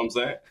 That's all I'm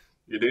saying.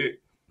 You did.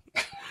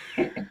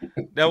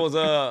 That was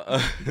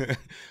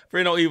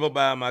Fear No Evil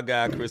by my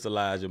guy Chris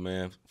Elijah,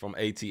 man, from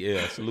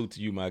ATL. Salute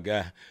to you, my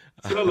guy.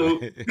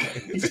 Salute.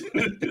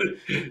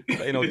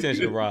 Pay no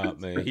attention to Rob,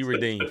 man. He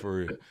redeemed for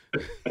real.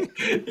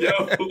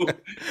 Yo,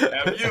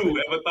 have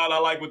you ever thought I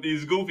like what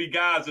these goofy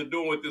guys are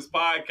doing with this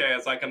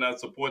podcast? How can I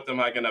support them?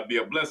 How can I be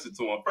a blessing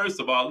to them? First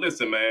of all,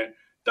 listen, man,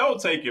 don't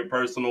take it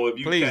personal. If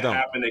you can't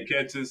happen to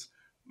catch us,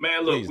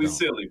 man, look, we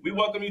silly. We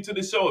welcome you to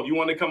the show. If you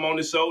want to come on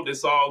the show,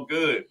 that's all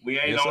good. We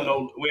ain't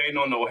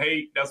on no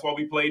hate. That's why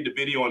we played the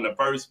video in the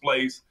first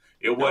place.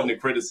 It wasn't to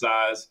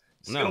criticize.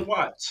 Just gonna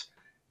watch.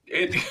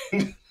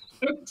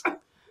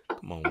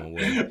 Come on,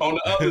 man. On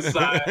the other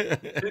side,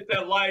 hit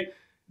that like,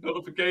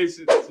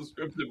 notification,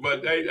 subscription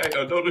button. Hey,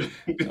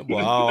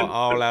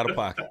 all out of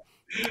pocket.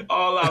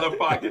 All out of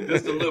pocket,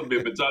 just a little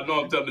bit, but y'all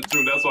know I'm telling the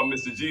truth. That's why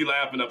Mr. G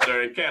laughing up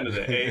there in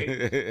Canada,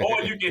 eh?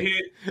 Or you can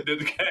hit the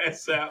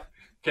Cash App,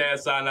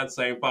 Cash Sign, not the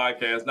Same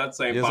Podcast, not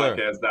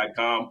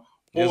samepodcast.com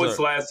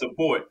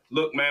 /support.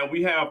 Look, man,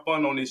 we have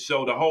fun on this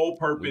show. The whole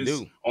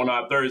purpose on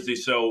our Thursday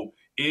show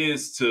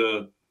is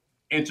to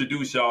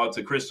introduce y'all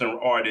to Christian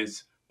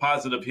artists,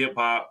 positive hip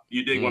hop.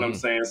 You dig what I'm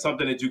saying?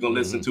 Something that you can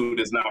listen to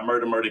that's not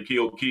murder,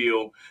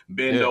 kill,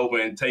 bend over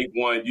and take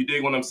one. You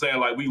dig what I'm saying?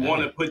 Like we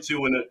want to put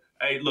you in a.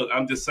 Hey, look,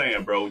 I'm just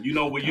saying, bro. You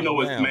know what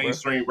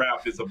mainstream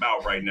rap is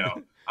about right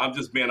now. I'm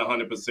just being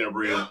 100%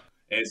 real.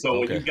 And so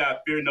when you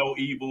got Fear No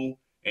Evil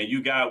and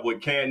you got what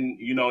can,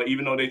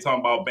 even though they talking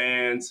about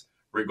bands,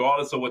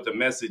 regardless of what the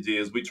message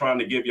is, we trying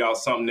to give y'all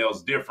something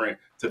else different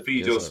to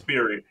feed your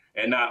spirit.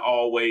 and not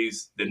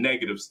always the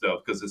negative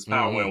stuff, because it's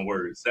power in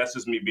words. That's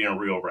just me being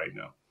real right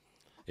now.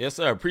 Yes,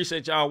 sir.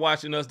 Appreciate y'all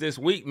watching us this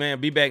week,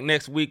 man. Be back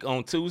next week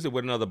on Tuesday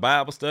with another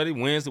Bible study,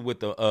 Wednesday with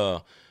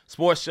the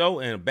sports show,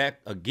 and back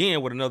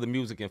again with another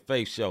music and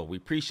faith show. We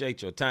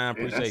appreciate your time.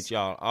 Appreciate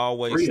y'all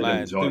always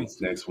sliding through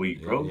next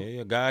week, bro.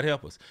 Yeah, God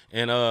help us.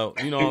 And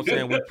you know what I'm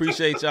saying? We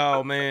appreciate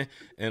y'all, man.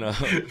 And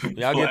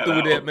y'all get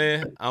through that,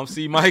 man. I'm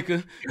C.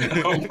 Micah.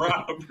 I'm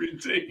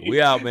Robert T. We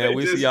out, man.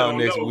 We see y'all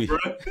next week.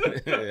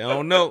 I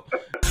don't know.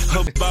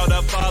 About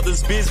our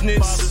Father's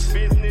business,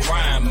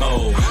 crime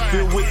mode.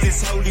 Filled with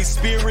this Holy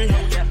Spirit,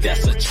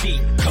 that's a cheat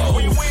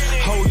code.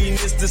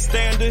 Holiness the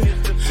standard,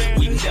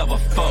 we never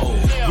fold.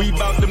 We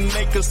about to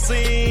make a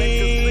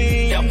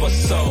scene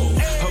episode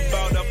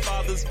about our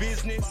Father's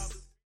business.